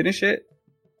 Did you finish it?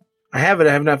 I have it.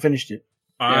 I have not finished it.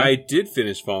 I did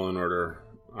finish Fallen Order.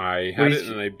 I had it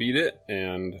and I beat it.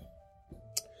 And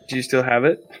do you still have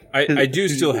it? I do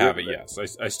still have it. Yes,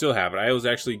 I still have it. I was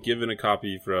actually given a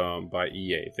copy by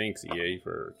EA. Thanks EA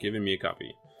for giving me a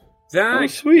copy.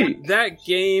 Sweet. That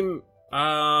game.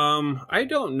 I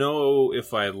don't know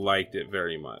if I liked it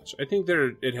very much. I think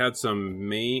it had some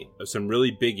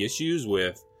really big issues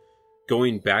with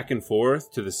going back and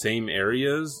forth to the same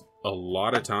areas a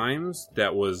lot of times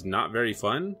that was not very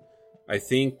fun. I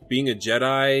think being a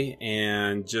Jedi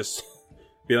and just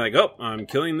being like, oh, I'm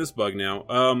killing this bug now.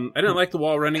 I didn't like the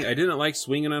wall running. I didn't like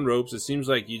swinging on ropes. It seems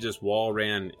like you just wall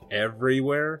ran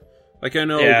everywhere. Like, I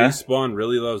know Respawn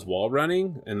really loves wall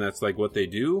running, and that's like what they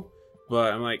do.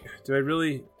 But I'm like, do I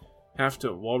really have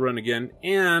to wall run again?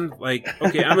 And like,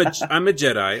 okay, I'm a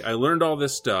Jedi. I learned all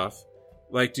this stuff.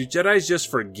 Like, do Jedis just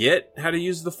forget how to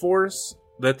use the Force?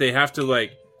 That they have to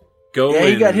like go? Yeah,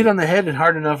 he got hit on the head and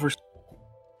hard enough.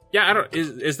 Yeah, I don't.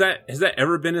 Has that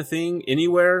ever been a thing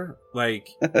anywhere? Like,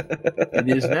 it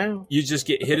is now. You just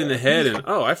get hit in the head, and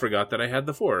oh, I forgot that I had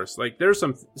the Force. Like, there's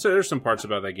some parts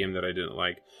about that game that I didn't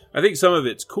like. I think some of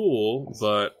it's cool,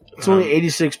 but it's only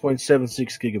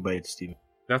 86.76 gigabytes, Steven.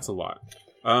 That's a lot.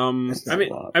 I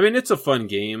mean, it's a fun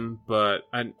game, but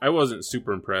I wasn't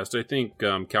super impressed. I think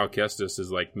Cal Kestis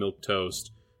is like milquetoast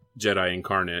Jedi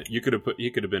incarnate. He could have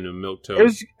been a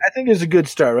milquetoast. I think it was a good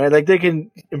start, right? Like, they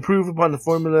can improve upon the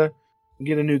formula,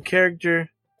 get a new character.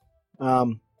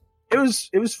 It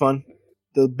was fun.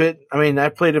 I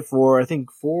played it for I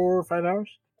think 4 or 5 hours.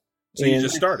 So you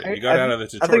just started. You got out of the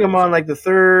tutorial. I think I'm on like the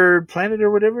 3rd planet or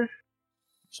whatever.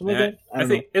 Something like that. I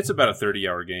think it's about a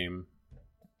 30-hour game.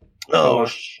 Oh,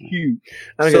 shoot.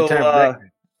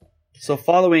 So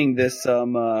following this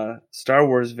Star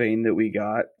Wars vein that we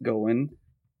got going,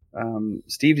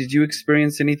 Steve, did you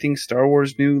experience anything Star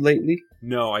Wars new lately?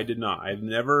 No, I did not. I've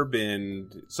never been.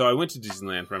 So I went to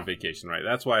Disneyland for vacation, right?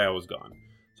 That's why I was gone.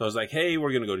 So I was like, hey,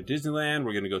 we're going to go to Disneyland.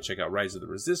 We're going to go check out Rise of the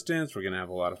Resistance. We're going to have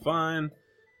a lot of fun.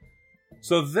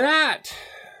 So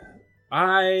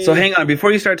hang on.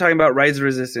 Before you start talking about Rise of the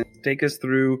Resistance, take us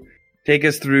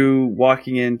through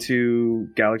walking into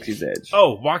Galaxy's Edge.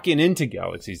 Oh, walking into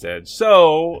Galaxy's Edge.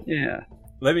 So yeah.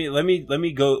 Let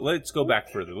me go. Let's go back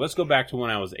further. Let's go back to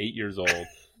when I was 8 years old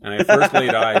and I first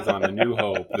laid eyes on A New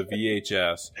Hope, the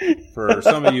VHS. For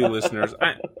some of you listeners,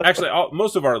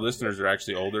 most of our listeners are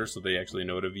actually older, so they actually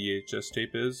know what a VHS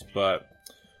tape is. But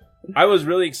I was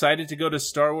really excited to go to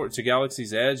Star Wars, to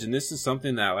Galaxy's Edge, and this is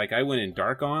something that like I went in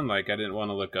dark on. Like, I didn't want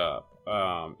to look up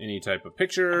any type of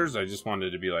pictures. I just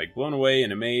wanted to be like blown away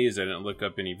and amazed. I didn't look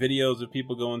up any videos of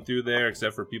people going through there,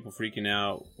 except for people freaking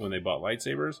out when they bought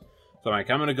lightsabers. So I'm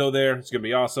like, I'm going to go there. It's going to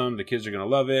be awesome. The kids are going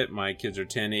to love it. My kids are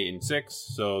 10, 8, and 6,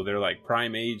 so they're like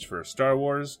prime age for Star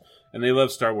Wars. And they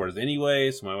love Star Wars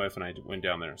anyway, so my wife and I went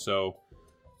down there. So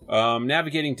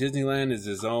navigating Disneyland is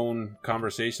his own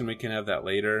conversation. We can have that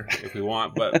later if we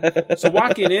want. But so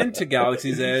walking into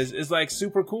Galaxy's Edge is like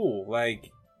super cool. Like,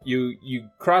 you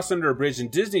cross under a bridge, and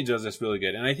Disney does this really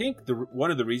good. And I think one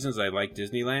of the reasons I like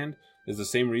Disneyland is the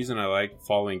same reason I like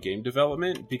following game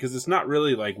development, because it's not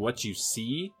really like what you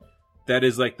see that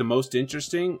is like the most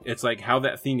interesting. It's like how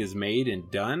that thing is made and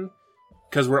done.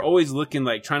 Because we're always looking,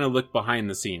 like, trying to look behind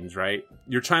the scenes, right?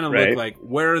 You're trying to look like,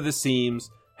 where are the seams?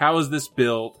 How is this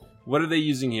built? What are they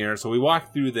using here? So we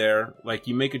walk through there, like,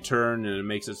 you make a turn and it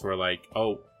makes it where, like,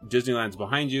 oh, Disneyland's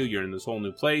behind you. You're in this whole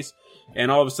new place.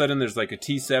 And all of a sudden there's like a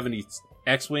T-70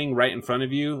 X-Wing right in front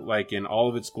of you, like in all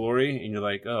of its glory. And you're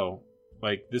like, oh,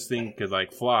 like this thing could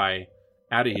like fly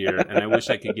out of here. And I wish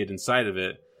I could get inside of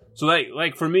it. So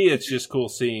like for me, it's just cool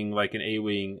seeing like an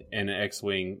A-Wing and an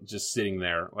X-Wing just sitting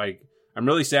there. Like, I'm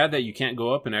really sad that you can't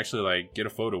go up and actually like get a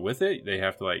photo with it. They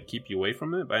have to like keep you away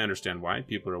from it. But I understand why.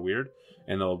 People are weird,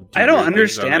 and they'll. I don't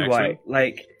understand why.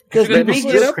 Like, because they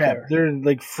still crap. They're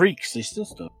like freaks. They still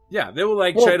stuff. Yeah, they will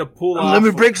like try to pull off. Let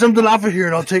me break something off of here,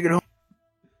 and I'll take it home.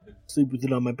 Sleep with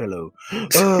it on my pillow.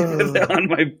 On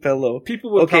my pillow.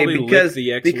 People would probably lick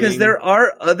the X-Wing. Because there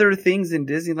are other things in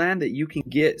Disneyland that you can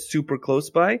get super close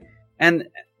by, and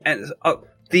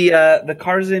the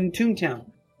cars in Toontown.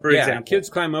 For example, kids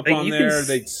climb up on there.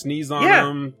 They sneeze on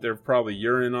them. They're probably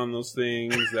urine on those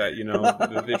things. That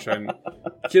they try. And,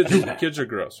 kids are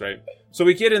gross, right? So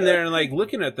we get in there and like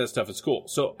looking at that stuff. It's cool.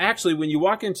 So actually, when you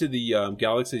walk into the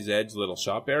Galaxy's Edge little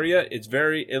shop area, it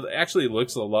actually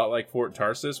looks a lot like Fort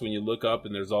Tarsis when you look up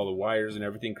and there's all the wires and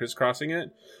everything crisscrossing it,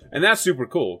 and that's super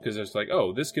cool because it's like,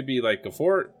 oh, this could be like a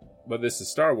fort, but this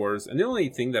is Star Wars. And the only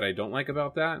thing that I don't like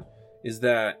about that is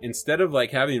that instead of like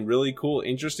having really cool,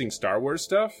 interesting Star Wars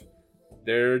stuff,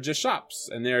 they're just shops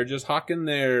and they're just hawking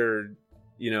their,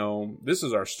 this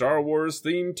is our Star Wars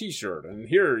themed t-shirt, and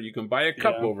here you can buy a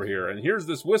cup over here, and here's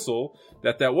this whistle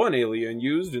that one alien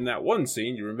used in that one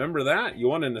scene. You remember that? You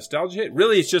want a nostalgia hit?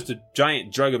 Really, it's just a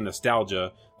giant drug of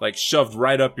nostalgia, like shoved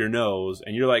right up your nose,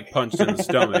 and you're like punched in the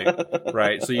stomach,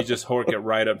 right? So you just hork it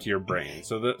right up to your brain.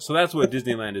 So that's what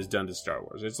Disneyland has done to Star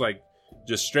Wars. It's like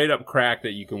just straight up crack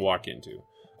that you can walk into.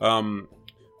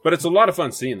 But it's a lot of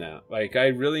fun seeing that. Like, I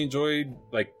really enjoyed,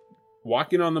 like,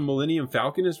 walking on the Millennium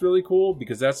Falcon is really cool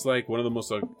because that's like one of the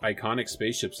most iconic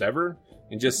spaceships ever.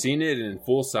 And just seeing it in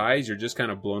full size, you're just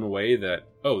kind of blown away that,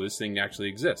 oh, this thing actually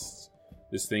exists.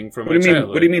 This thing from my childhood.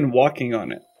 What do you mean walking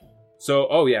on it? So,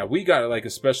 oh yeah, we got like a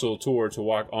special tour to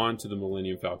walk onto the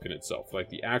Millennium Falcon itself, like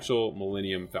the actual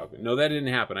Millennium Falcon. No, that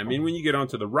didn't happen. I mean, when you get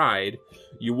onto the ride,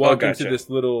 you walk into this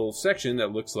little section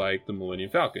that looks like the Millennium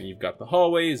Falcon. You've got the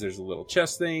hallways, there's a little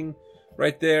chest thing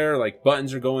right there, like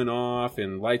buttons are going off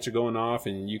and lights are going off,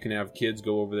 and you can have kids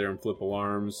go over there and flip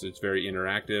alarms. It's very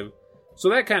interactive. So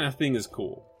that kind of thing is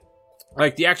cool.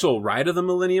 Like the actual ride of the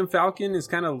Millennium Falcon is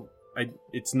kind of...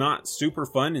 it's not super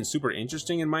fun and super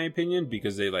interesting in my opinion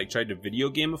because they like tried to video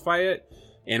gamify it,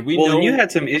 and know you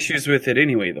had some issues with it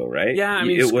anyway, though, right? Yeah, I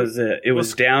mean it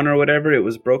was down or whatever. It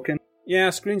was broken. Yeah,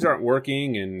 screens aren't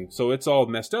working, and so it's all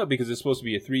messed up because it's supposed to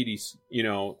be a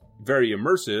 3D, very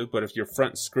immersive. But if your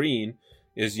front screen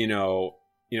is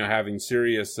having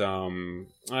serious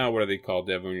what are they called,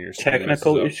 Devin? When your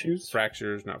technical issues,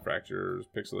 not fractures,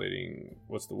 pixelating.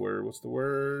 What's the word?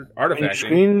 Artifacting.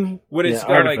 Screen? When it's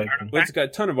got it's got a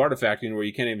ton of artifacting where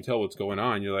you can't even tell what's going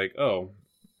on. You're like, oh,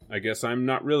 I guess I'm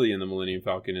not really in the Millennium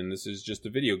Falcon, and this is just a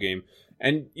video game.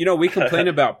 And we complain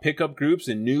about pickup groups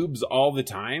and noobs all the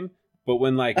time. But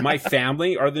when, like, my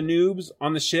family are the noobs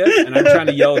on the ship, and I'm trying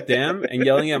to yell at them and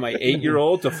yelling at my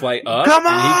 8-year-old to fly up, and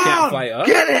he can't fly up.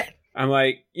 Get it! I'm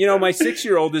like, my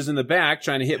 6-year-old is in the back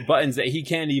trying to hit buttons that he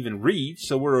can't even reach,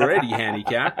 so we're already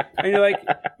handicapped. And you're like,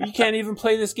 you can't even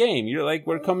play this game. You're like,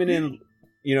 we're coming in,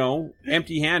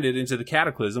 empty-handed into the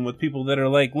Cataclysm with people that are,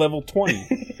 like, level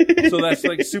 20. So that's,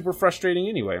 like, super frustrating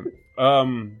anyway.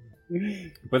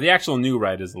 But the actual new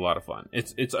ride is a lot of fun.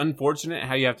 It's unfortunate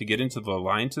how you have to get into the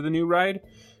line to the new ride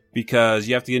because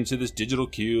you have to get into this digital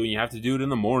queue and you have to do it in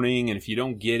the morning. And if you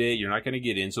don't get it, you're not going to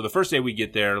get in. So the first day we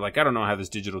get there, like, I don't know how this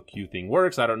digital queue thing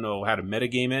works. I don't know how to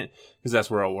metagame it because that's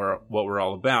what we're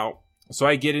all about. So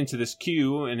I get into this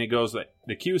queue and it goes like,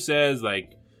 the queue says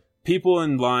like people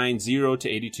in line 0 to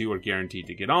 82 are guaranteed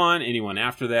to get on. Anyone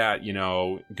after that,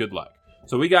 good luck.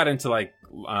 So we got into like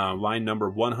line number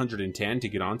 110 to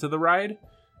get onto the ride.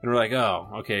 And we're like, oh,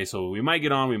 okay, so we might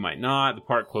get on, we might not. The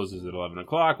park closes at 11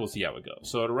 o'clock. We'll see how it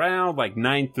goes. So at around like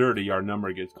 9:30, our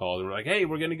number gets called. And we're like, hey,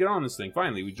 we're going to get on this thing.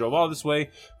 Finally, we drove all this way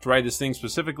to ride this thing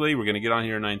specifically. We're going to get on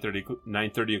here at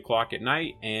 9:30 o'clock at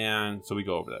night. And so we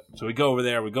go over there. So we go over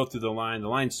there. We go through the line. The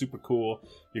line's super cool.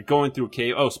 You're going through a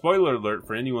cave. Oh, spoiler alert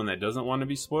for anyone that doesn't want to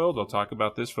be spoiled. I'll talk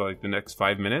about this for like the next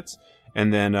 5 minutes.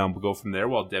 And then we'll go from there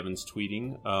while Devin's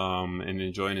tweeting and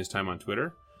enjoying his time on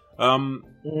Twitter.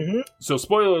 So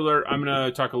spoiler alert, I'm going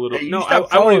to talk a little... No,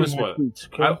 I won't even spoil it.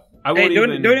 I won't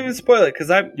don't even spoil it,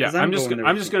 because I'm just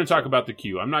going to talk about the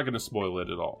queue. I'm not going to spoil it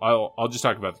at all. I'll just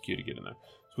talk about the queue to get in there.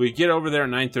 So we get over there at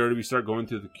 9:30, we start going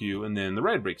through the queue, and then the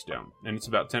ride breaks down. And it's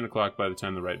about 10 o'clock by the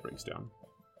time the ride breaks down.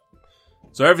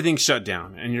 So everything's shut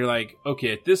down. And you're like,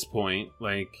 okay, at this point,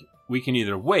 like, we can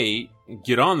either wait,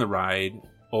 get on the ride,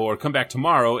 or come back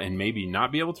tomorrow and maybe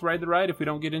not be able to ride the ride if we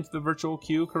don't get into the virtual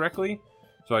queue correctly.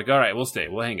 So like, all right, we'll stay.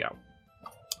 We'll hang out.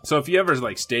 So if you ever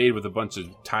like stayed with a bunch of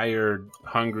tired,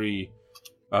 hungry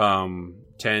 10,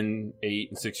 8,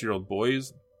 and 6-year-old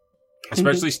boys,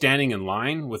 especially standing in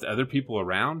line with other people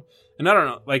around, and I don't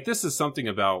know, like this is something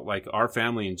about like our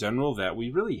family in general that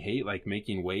we really hate, like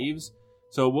making waves.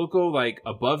 So we'll go like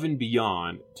above and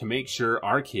beyond to make sure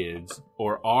our kids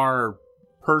or our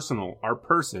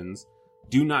persons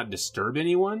do not disturb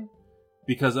anyone,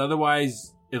 because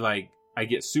otherwise I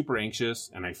get super anxious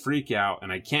and I freak out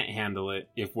and I can't handle it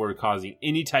if we're causing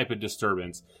any type of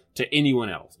disturbance to anyone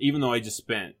else. Even though I just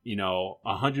spent,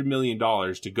 $100 million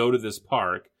to go to this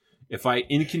park, if I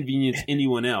inconvenience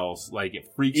anyone else, like it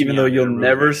freaks me out. Even though you'll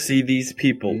never see these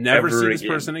people never see this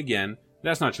person again.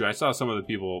 That's not true. I saw some of the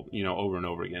people, over and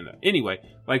over again. Anyway,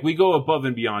 like we go above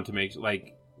and beyond to make,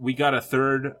 like, we got a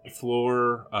 3rd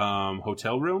floor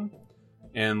hotel room,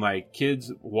 and like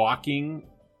kids walking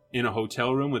in a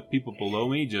hotel room with people below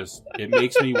me, it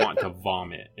makes me want to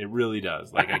vomit. It really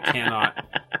does. Like, I cannot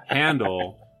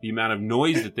handle the amount of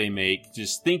noise that they make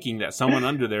just thinking that someone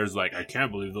under there is like, I can't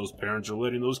believe those parents are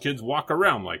letting those kids walk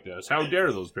around like this. How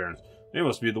dare those parents? They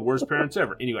must be the worst parents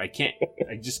ever. Anyway,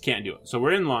 I just can't do it. So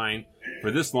we're in line for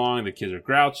this long. The kids are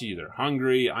grouchy. They're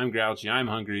hungry. I'm grouchy. I'm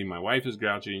hungry. My wife is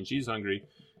grouchy and she's hungry.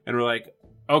 And we're like,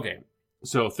 okay.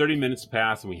 So 30 minutes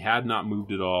passed and we had not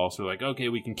moved at all. So we're like, okay,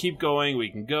 we can keep going. We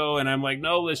can go. And I'm like,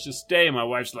 no, let's just stay. And my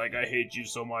wife's like, I hate you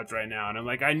so much right now. And I'm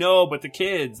like, I know, but the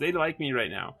kids, they like me right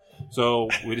now. So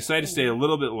we decided to stay a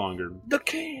little bit longer. The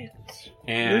kids.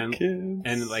 And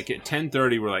like at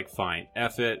 10:30, we're like, fine,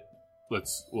 F it.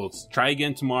 We'll try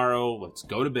again tomorrow. Let's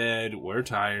go to bed. We're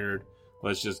tired.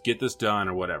 Let's just get this done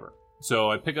or whatever.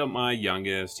 So I pick up my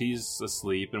youngest. He's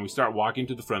asleep, and we start walking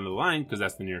to the front of the line because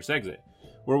that's the nearest exit.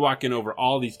 We're walking over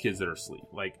all these kids that are asleep.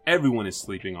 Like, everyone is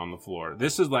sleeping on the floor.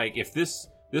 This is like, this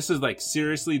is like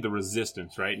seriously the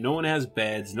Resistance, right? No one has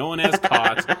beds. No one has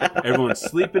cots. Everyone's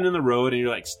sleeping in the road, and you're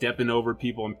like stepping over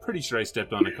people. I'm pretty sure I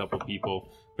stepped on a couple people,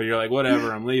 but you're like,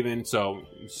 whatever, I'm leaving. So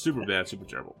super bad, super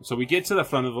terrible. So we get to the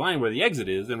front of the line where the exit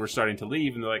is, and we're starting to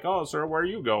leave, and they're like, oh, sir, where are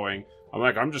you going? I'm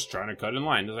like, I'm just trying to cut in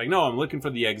line. They're like, no, I'm looking for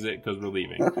the exit because we're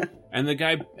leaving. And the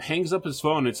guy hangs up his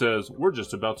phone and says, we're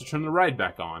just about to turn the ride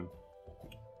back on.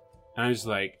 And I was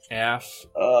like, F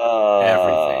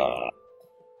everything.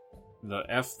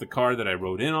 The car that I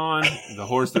rode in on, the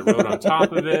horse that rode on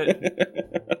top of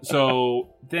it.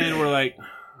 So then we're like,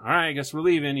 all right, I guess we're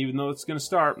leaving, even though it's going to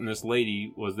start. And this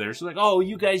lady was there. She's like, oh,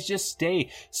 you guys just stay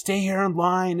here in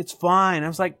line. It's fine. I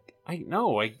was like, I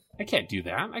can't do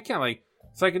that. I can't like,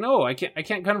 it's like, no, I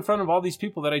can't cut in front of all these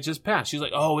people that I just passed. She's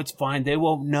like, oh, it's fine. They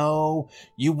won't know.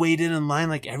 You waited in line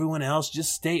like everyone else.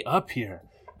 Just stay up here.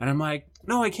 And I'm like,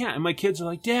 no, I can't. And my kids are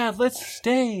like, Dad, let's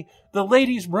stay. The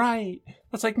lady's right.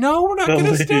 It's like, no, we're not going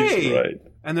to stay. Right.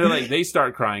 And they're like, they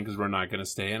start crying because we're not going to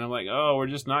stay. And I'm like, oh, we're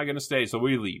just not going to stay. So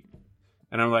we leave.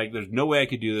 And I'm like, there's no way I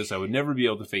could do this. I would never be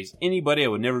able to face anybody. I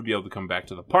would never be able to come back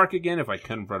to the park again if I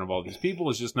cut in front of all these people.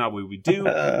 It's just not what we do.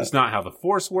 It's not how the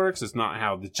Force works. It's not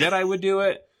how the Jedi would do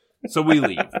it. So we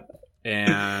leave.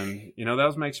 And, that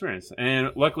was my experience.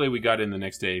 And luckily we got in the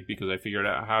next day because I figured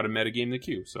out how to metagame the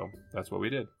queue. So that's what we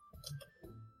did.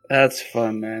 That's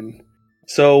fun, man.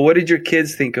 So what did your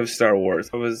kids think of Star Wars?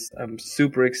 I'm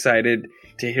super excited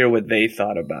to hear what they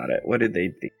thought about it. What did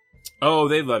they think? Oh,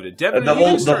 they loved it. Devin, the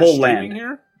whole land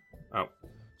here. Oh,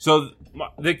 so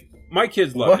my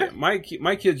kids loved it.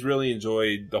 My kids really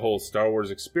enjoyed the whole Star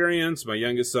Wars experience. My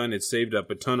youngest son had saved up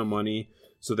a ton of money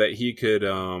so that he could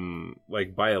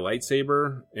buy a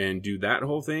lightsaber and do that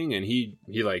whole thing. And he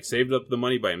saved up the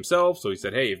money by himself. So he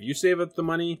said, hey, if you save up the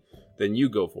money, then you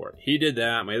go for it. He did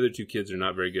that. My other two kids are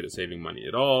not very good at saving money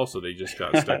at all. So they just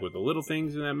got stuck with the little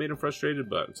things, and that made them frustrated.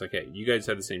 But it's like, hey, you guys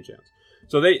had the same chance.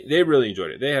 So they really enjoyed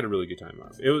it. They had a really good time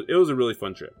off. It was a really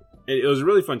fun trip. It was a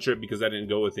really fun trip because I didn't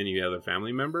go with any other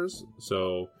family members.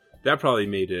 So that probably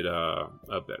made it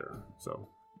better. So.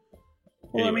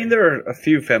 Well, anyway. I mean, there are a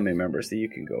few family members that you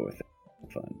can go with.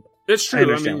 Fun. It's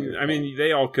true. I mean,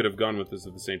 they all could have gone with us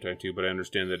at the same time too. But I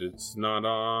understand that it's not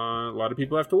a lot of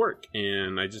people have to work,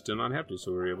 and I just did not have to,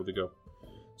 so we were able to go.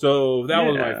 So that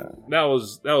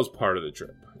was part of the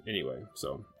trip. Anyway,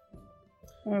 so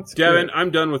that's Devin, good. I'm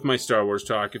done with my Star Wars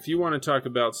talk. If you want to talk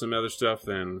about some other stuff,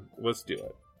 then let's do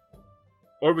it.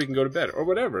 Or we can go to bed, or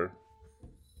whatever.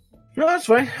 No, that's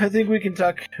fine. I think we can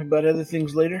talk about other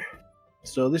things later.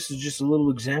 So this is just a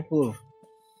little example of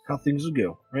how things will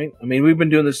go, right? I mean, we've been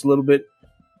doing this a little bit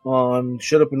on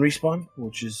Shut Up and Respawn,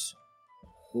 which is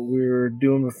what we were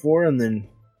doing before, and then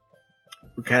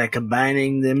we're kind of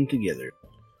combining them together.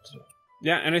 So.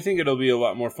 Yeah, and I think it'll be a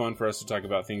lot more fun for us to talk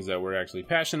about things that we're actually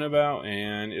passionate about,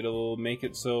 and it'll make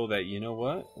it so that, you know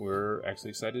what, we're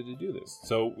actually excited to do this.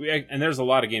 So, and there's a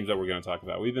lot of games that we're going to talk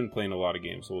about. We've been playing a lot of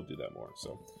games, so we'll do that more.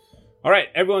 So. All right,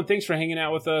 everyone, thanks for hanging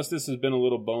out with us. This has been a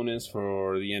little bonus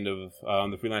for the end of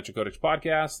the Freelancer Codex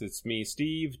podcast. It's me,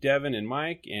 Steve, Devin, and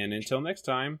Mike. And until next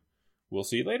time, we'll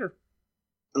see you later.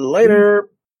 Later.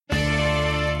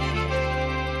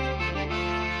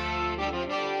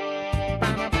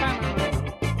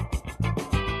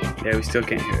 Yeah, we still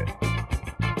can't hear it.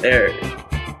 There it is.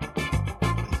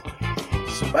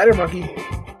 Spider monkey.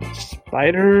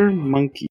 Spider monkey.